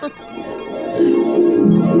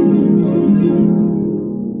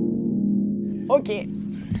 Okay.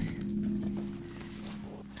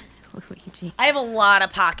 Luigi. I have a lot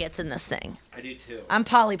of pockets in this thing. I do too. I'm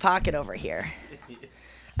Polly Pocket over here.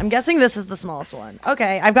 I'm guessing this is the smallest one.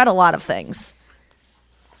 Okay. I've got a lot of things.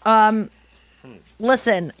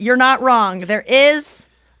 Listen, you're not wrong. There is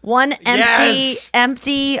one empty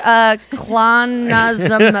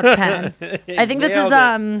Clonazepam pen. I think this is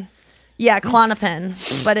Klonopin,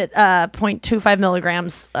 but it 0.25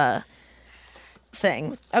 milligrams.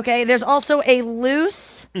 thing. Okay, there's also a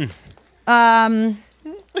loose medication.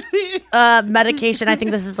 I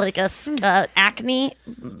think this is like a acne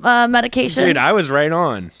medication. Dude, I was right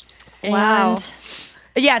on. Wow.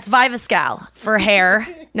 And yeah, it's Viviscal for hair.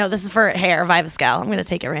 No, this is for hair, Viviscal. I'm going to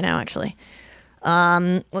take it right now, actually.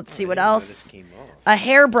 Let's see what else. A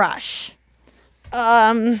hairbrush.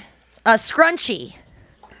 A scrunchie.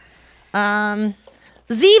 Zevia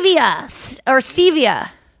or stevia.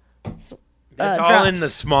 That's all drops. in the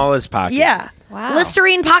smallest pocket. Yeah. Wow.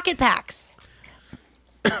 Listerine pocket packs.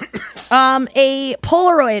 A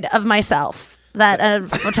Polaroid of myself that a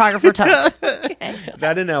photographer took. Is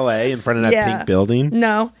that in L.A. in front of that pink building?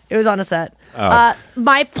 No, it was on a set. Oh.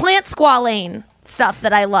 My plant squalane stuff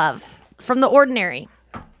that I love from The Ordinary.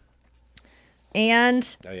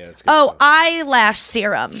 And eyelash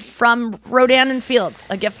serum from Rodan and Fields,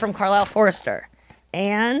 a gift from Carlisle Forrester.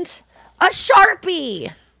 And a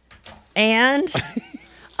Sharpie. And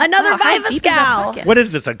another Viviscal. What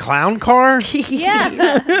is this, a clown car?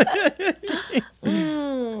 Yeah.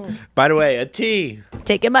 By the way, a tea.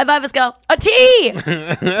 Taking my Viviscal. A tea.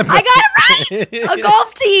 I got it right. A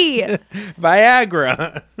golf tee.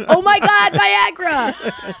 Viagra. Oh my God, Viagra.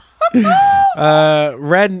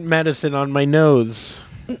 Red medicine on my nose.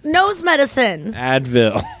 Nose medicine.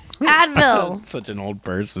 Advil. Advil. Such an old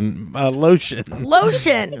person. Lotion.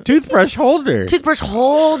 Lotion. Toothbrush holder. Toothbrush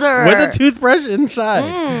holder. With a toothbrush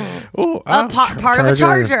inside. Ooh, Part of a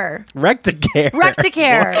charger. Recticare.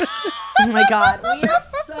 Recticare. Oh my God. We are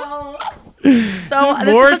so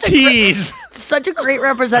this more is such teas. Such a great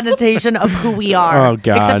representation of who we are. Oh,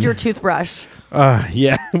 God. Except your toothbrush.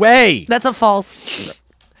 Yeah. Wait. That's a false.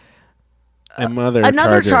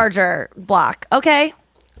 Another charger block. Okay.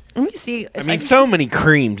 Let me see. I mean, so many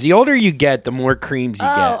creams. The older you get, the more creams you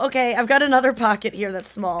get. Oh, okay. I've got another pocket here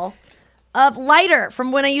that's small. Lighter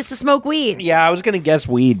from when I used to smoke weed. Yeah, I was going to guess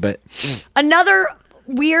weed, but... Another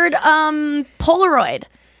weird Polaroid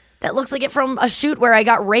that looks like it from a shoot where I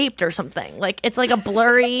got raped or something. Like, it's like a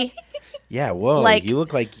blurry... Yeah, whoa. Like, you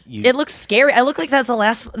look like you... It looks scary. I look like that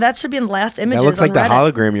should be in the last images That looks like on the Reddit.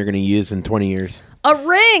 hologram you're going to use in 20 years. A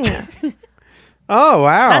ring! Oh,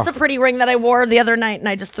 wow. That's a pretty ring that I wore the other night, and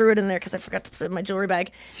I just threw it in there because I forgot to put it in my jewelry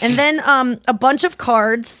bag. And then a bunch of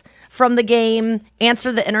cards from the game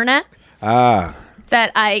Answer the Internet.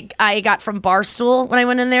 That I got from Barstool when I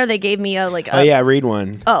went in there. They gave me read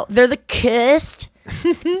one. Oh, they're the cursed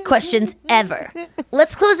questions ever.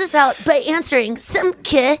 Let's close this out by answering some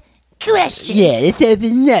questions. Yeah, let's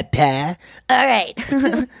open it up, pal. All right.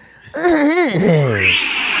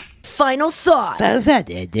 Final thought.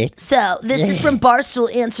 Dick. So, this is from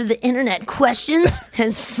Barstool Answer the Internet. Questions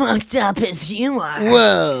as fucked up as you are.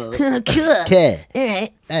 Whoa. Cool. Okay. All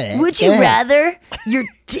right. All right. Would you rather your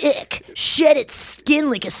dick shed its skin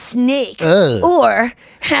like a snake or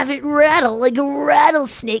have it rattle like a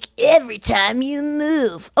rattlesnake every time you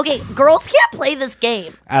move? Okay, girls can't play this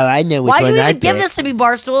game. Oh, I know which Why'd one you I even give pick. this to me,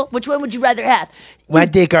 Barstool? Which one would you rather have? My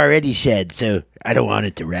dick already shed, so I don't want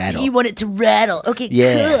it to rattle. You want it to rattle. Okay,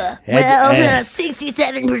 Yeah. cool. Well,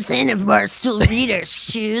 67% of Barstool readers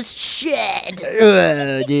choose shed.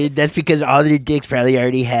 Dude, that's because all their dicks probably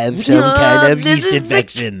already have some kind of yeast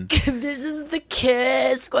infection. This is the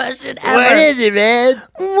kiss question ever. What is it, man?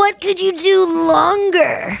 What could you do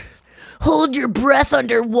longer? Hold your breath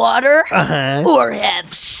underwater or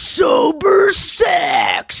have sober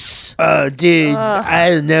sex? Oh, dude,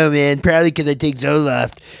 I don't know, man. Probably because I take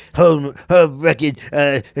Zoloft. Hold fucking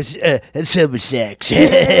sober sex.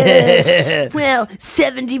 Yes. Well,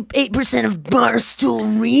 78% of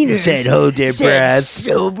Barstool readers Said hold their said breath.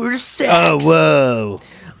 sober sex. Oh, whoa.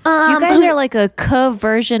 You guys are like a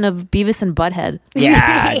version of Beavis and Butthead.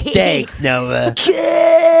 Yeah, thanks, Nova.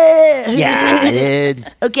 Yeah,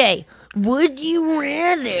 dude. Okay, would you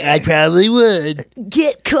rather I probably would.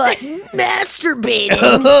 get caught masturbating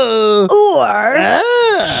Oh. or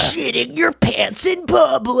shitting your pants in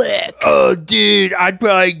public? Oh, dude, I'd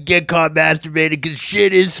probably get caught masturbating because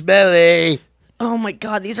shit is smelly. Oh my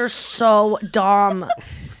God, these are so dumb.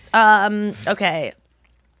 Okay.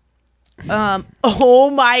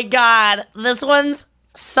 Oh my God, this one's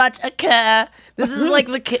such a This is like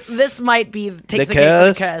this might be takes the cake for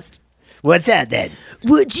the cast. What's that then?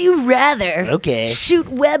 Would you rather shoot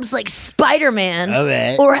webs like Spider-Man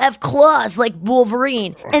Okay. or have claws like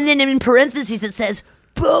Wolverine? And then in parentheses it says,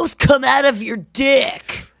 both come out of your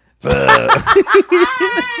dick. What?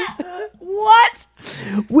 What?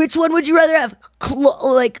 Which one would you rather have?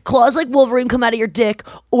 Claws like Wolverine come out of your dick,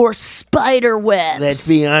 or spider webs? Let's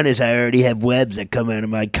be honest, I already have webs that come out of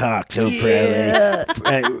my cock so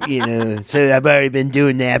proudly. So I've already been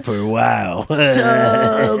doing that for a while.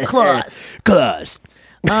 So, claws. Claws.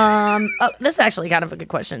 This is actually kind of a good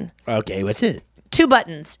question. Okay, what's it? 2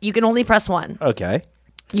 buttons. You can only press one. Okay.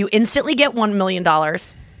 You instantly get $1 million,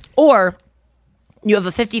 or you have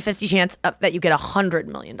a 50-50 chance that you get $100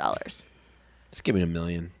 million. Just give me $1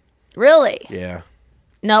 million. Really? Yeah.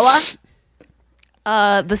 Noah?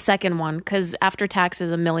 The second one, because after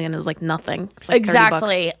taxes, $1 million is like nothing. It's like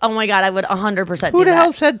Exactly. Oh my God, I would 100% do that. Who the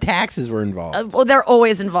hell said taxes were involved? Well, they're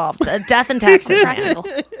always involved. Death and taxes, Randall.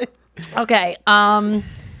 Okay.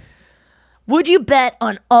 Would you bet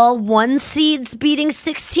on all 1 seeds beating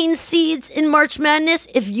 16 seeds in March Madness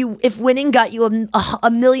if winning got you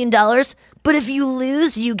 $1 million, but if you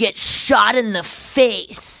lose, you get shot in the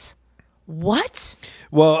face? What?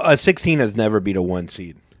 Well, a 16 has never beat a 1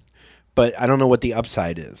 seed, but I don't know what the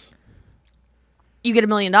upside is. You get $1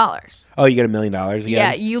 million. Oh, you get $1 million again?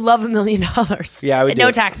 Yeah, you love $1 million. Yeah, I would and do no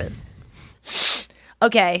it. taxes.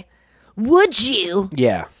 Okay. Would you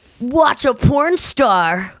Yeah. watch a porn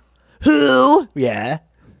star who Yeah.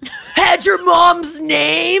 had your mom's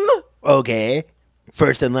name? Okay.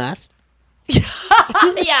 First and last?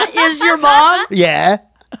 Yeah, is your mom? Yeah.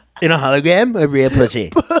 In a hologram? A real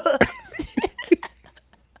pussy?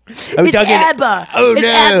 Are we It's talking- ABBA. Oh, it's no.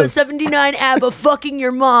 ABBA 79 ABBA fucking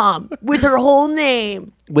your mom with her whole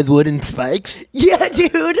name. With wooden spikes? Yeah,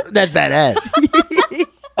 dude. That's badass.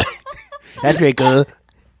 That's very cool.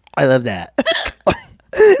 I love that.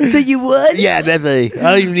 So you would? Yeah, definitely.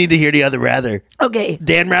 I don't even need to hear the other rather. Okay.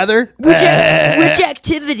 Dan Rather? Which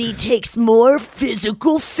activity takes more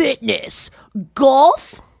physical fitness?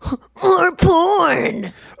 Golf or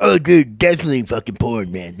porn? Oh, dude, definitely fucking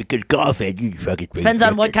porn, man. Because golf, man, you fucking... Depends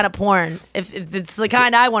on what kind of porn. If it's the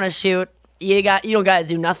kind I want to shoot, you don't got to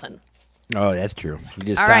do nothing. Oh, that's true. You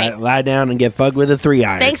just All right. lie down and get fucked with a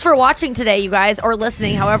 3-iron. Thanks for watching today, you guys, or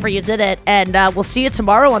listening, however you did it. And we'll see you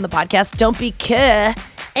tomorrow on the podcast. Don't be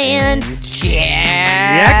and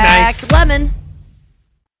Jack Lemon.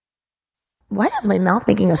 Why is my mouth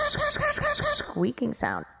making a squeaking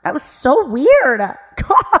sound? That was so weird.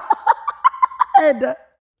 God.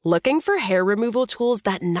 Looking for hair removal tools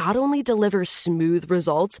that not only deliver smooth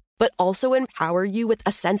results, but also empower you with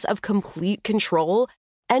a sense of complete control?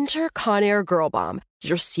 Enter Conair Girl Bomb,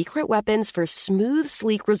 your secret weapons for smooth,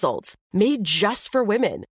 sleek results, made just for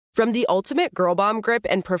women. From the ultimate Girl Bomb grip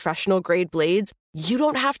and professional-grade blades, you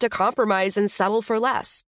don't have to compromise and settle for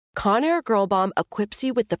less. Conair Girl Bomb equips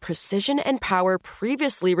you with the precision and power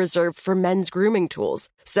previously reserved for men's grooming tools.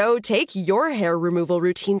 So take your hair removal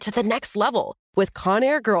routine to the next level with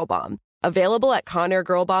Conair Girl Bomb. Available at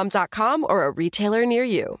ConairGirlBomb.com or a retailer near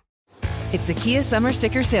you. It's the Kia Summer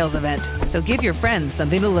Sticker Sales Event, so give your friends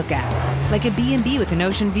something to look at, like a B&B with an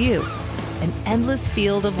ocean view, an endless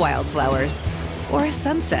field of wildflowers, or a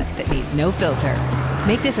sunset that needs no filter.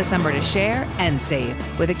 Make this a summer to share and save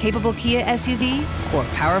with a capable Kia SUV or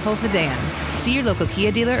powerful sedan. See your local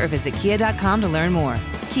Kia dealer or visit kia.com to learn more.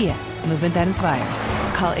 Kia, movement that inspires.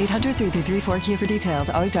 Call 800-3334-KIA for details.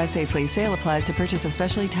 Always drive safely. Sale applies to purchase of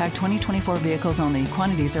specially tagged 2024 vehicles only.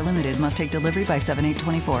 Quantities are limited. Must take delivery by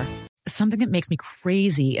 7/8/24. Something that makes me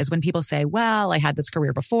crazy is when people say, well, I had this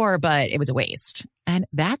career before, but it was a waste. And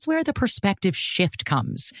that's where the perspective shift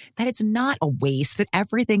comes, that it's not a waste, that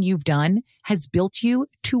everything you've done has built you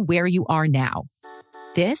to where you are now.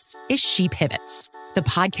 This is She Pivots, the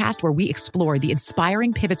podcast where we explore the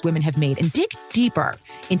inspiring pivots women have made and dig deeper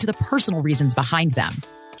into the personal reasons behind them.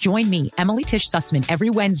 Join me, Emily Tish Sussman, every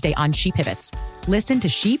Wednesday on She Pivots. Listen to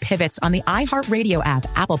She Pivots on the iHeartRadio app,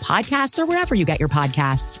 Apple Podcasts, or wherever you get your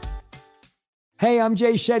podcasts. Hey, I'm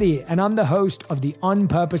Jay Shetty, and I'm the host of the On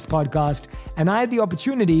Purpose podcast. And I had the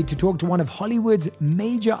opportunity to talk to one of Hollywood's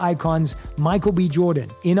major icons, Michael B. Jordan.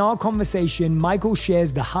 In our conversation, Michael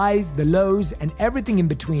shares the highs, the lows, and everything in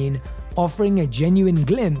between, offering a genuine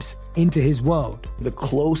glimpse into his world. The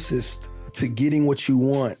closest to getting what you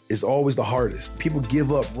want is always the hardest. People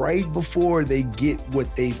give up right before they get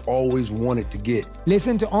what they've always wanted to get.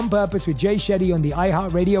 Listen to On Purpose with Jay Shetty on the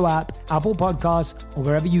iHeartRadio app, Apple Podcasts, or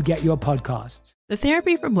wherever you get your podcasts. The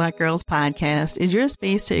Therapy for Black Girls podcast is your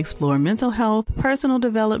space to explore mental health, personal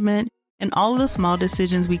development, and all of the small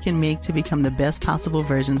decisions we can make to become the best possible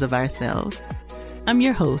versions of ourselves. I'm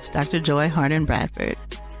your host, Dr. Joy Harden Bradford,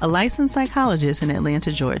 a licensed psychologist in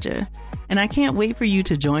Atlanta, Georgia, and I can't wait for you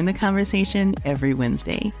to join the conversation every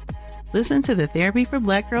Wednesday. Listen to the Therapy for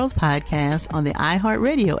Black Girls podcast on the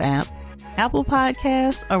iHeartRadio app, Apple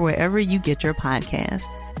Podcasts, or wherever you get your podcasts.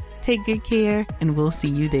 Take good care, and we'll see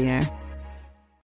you there.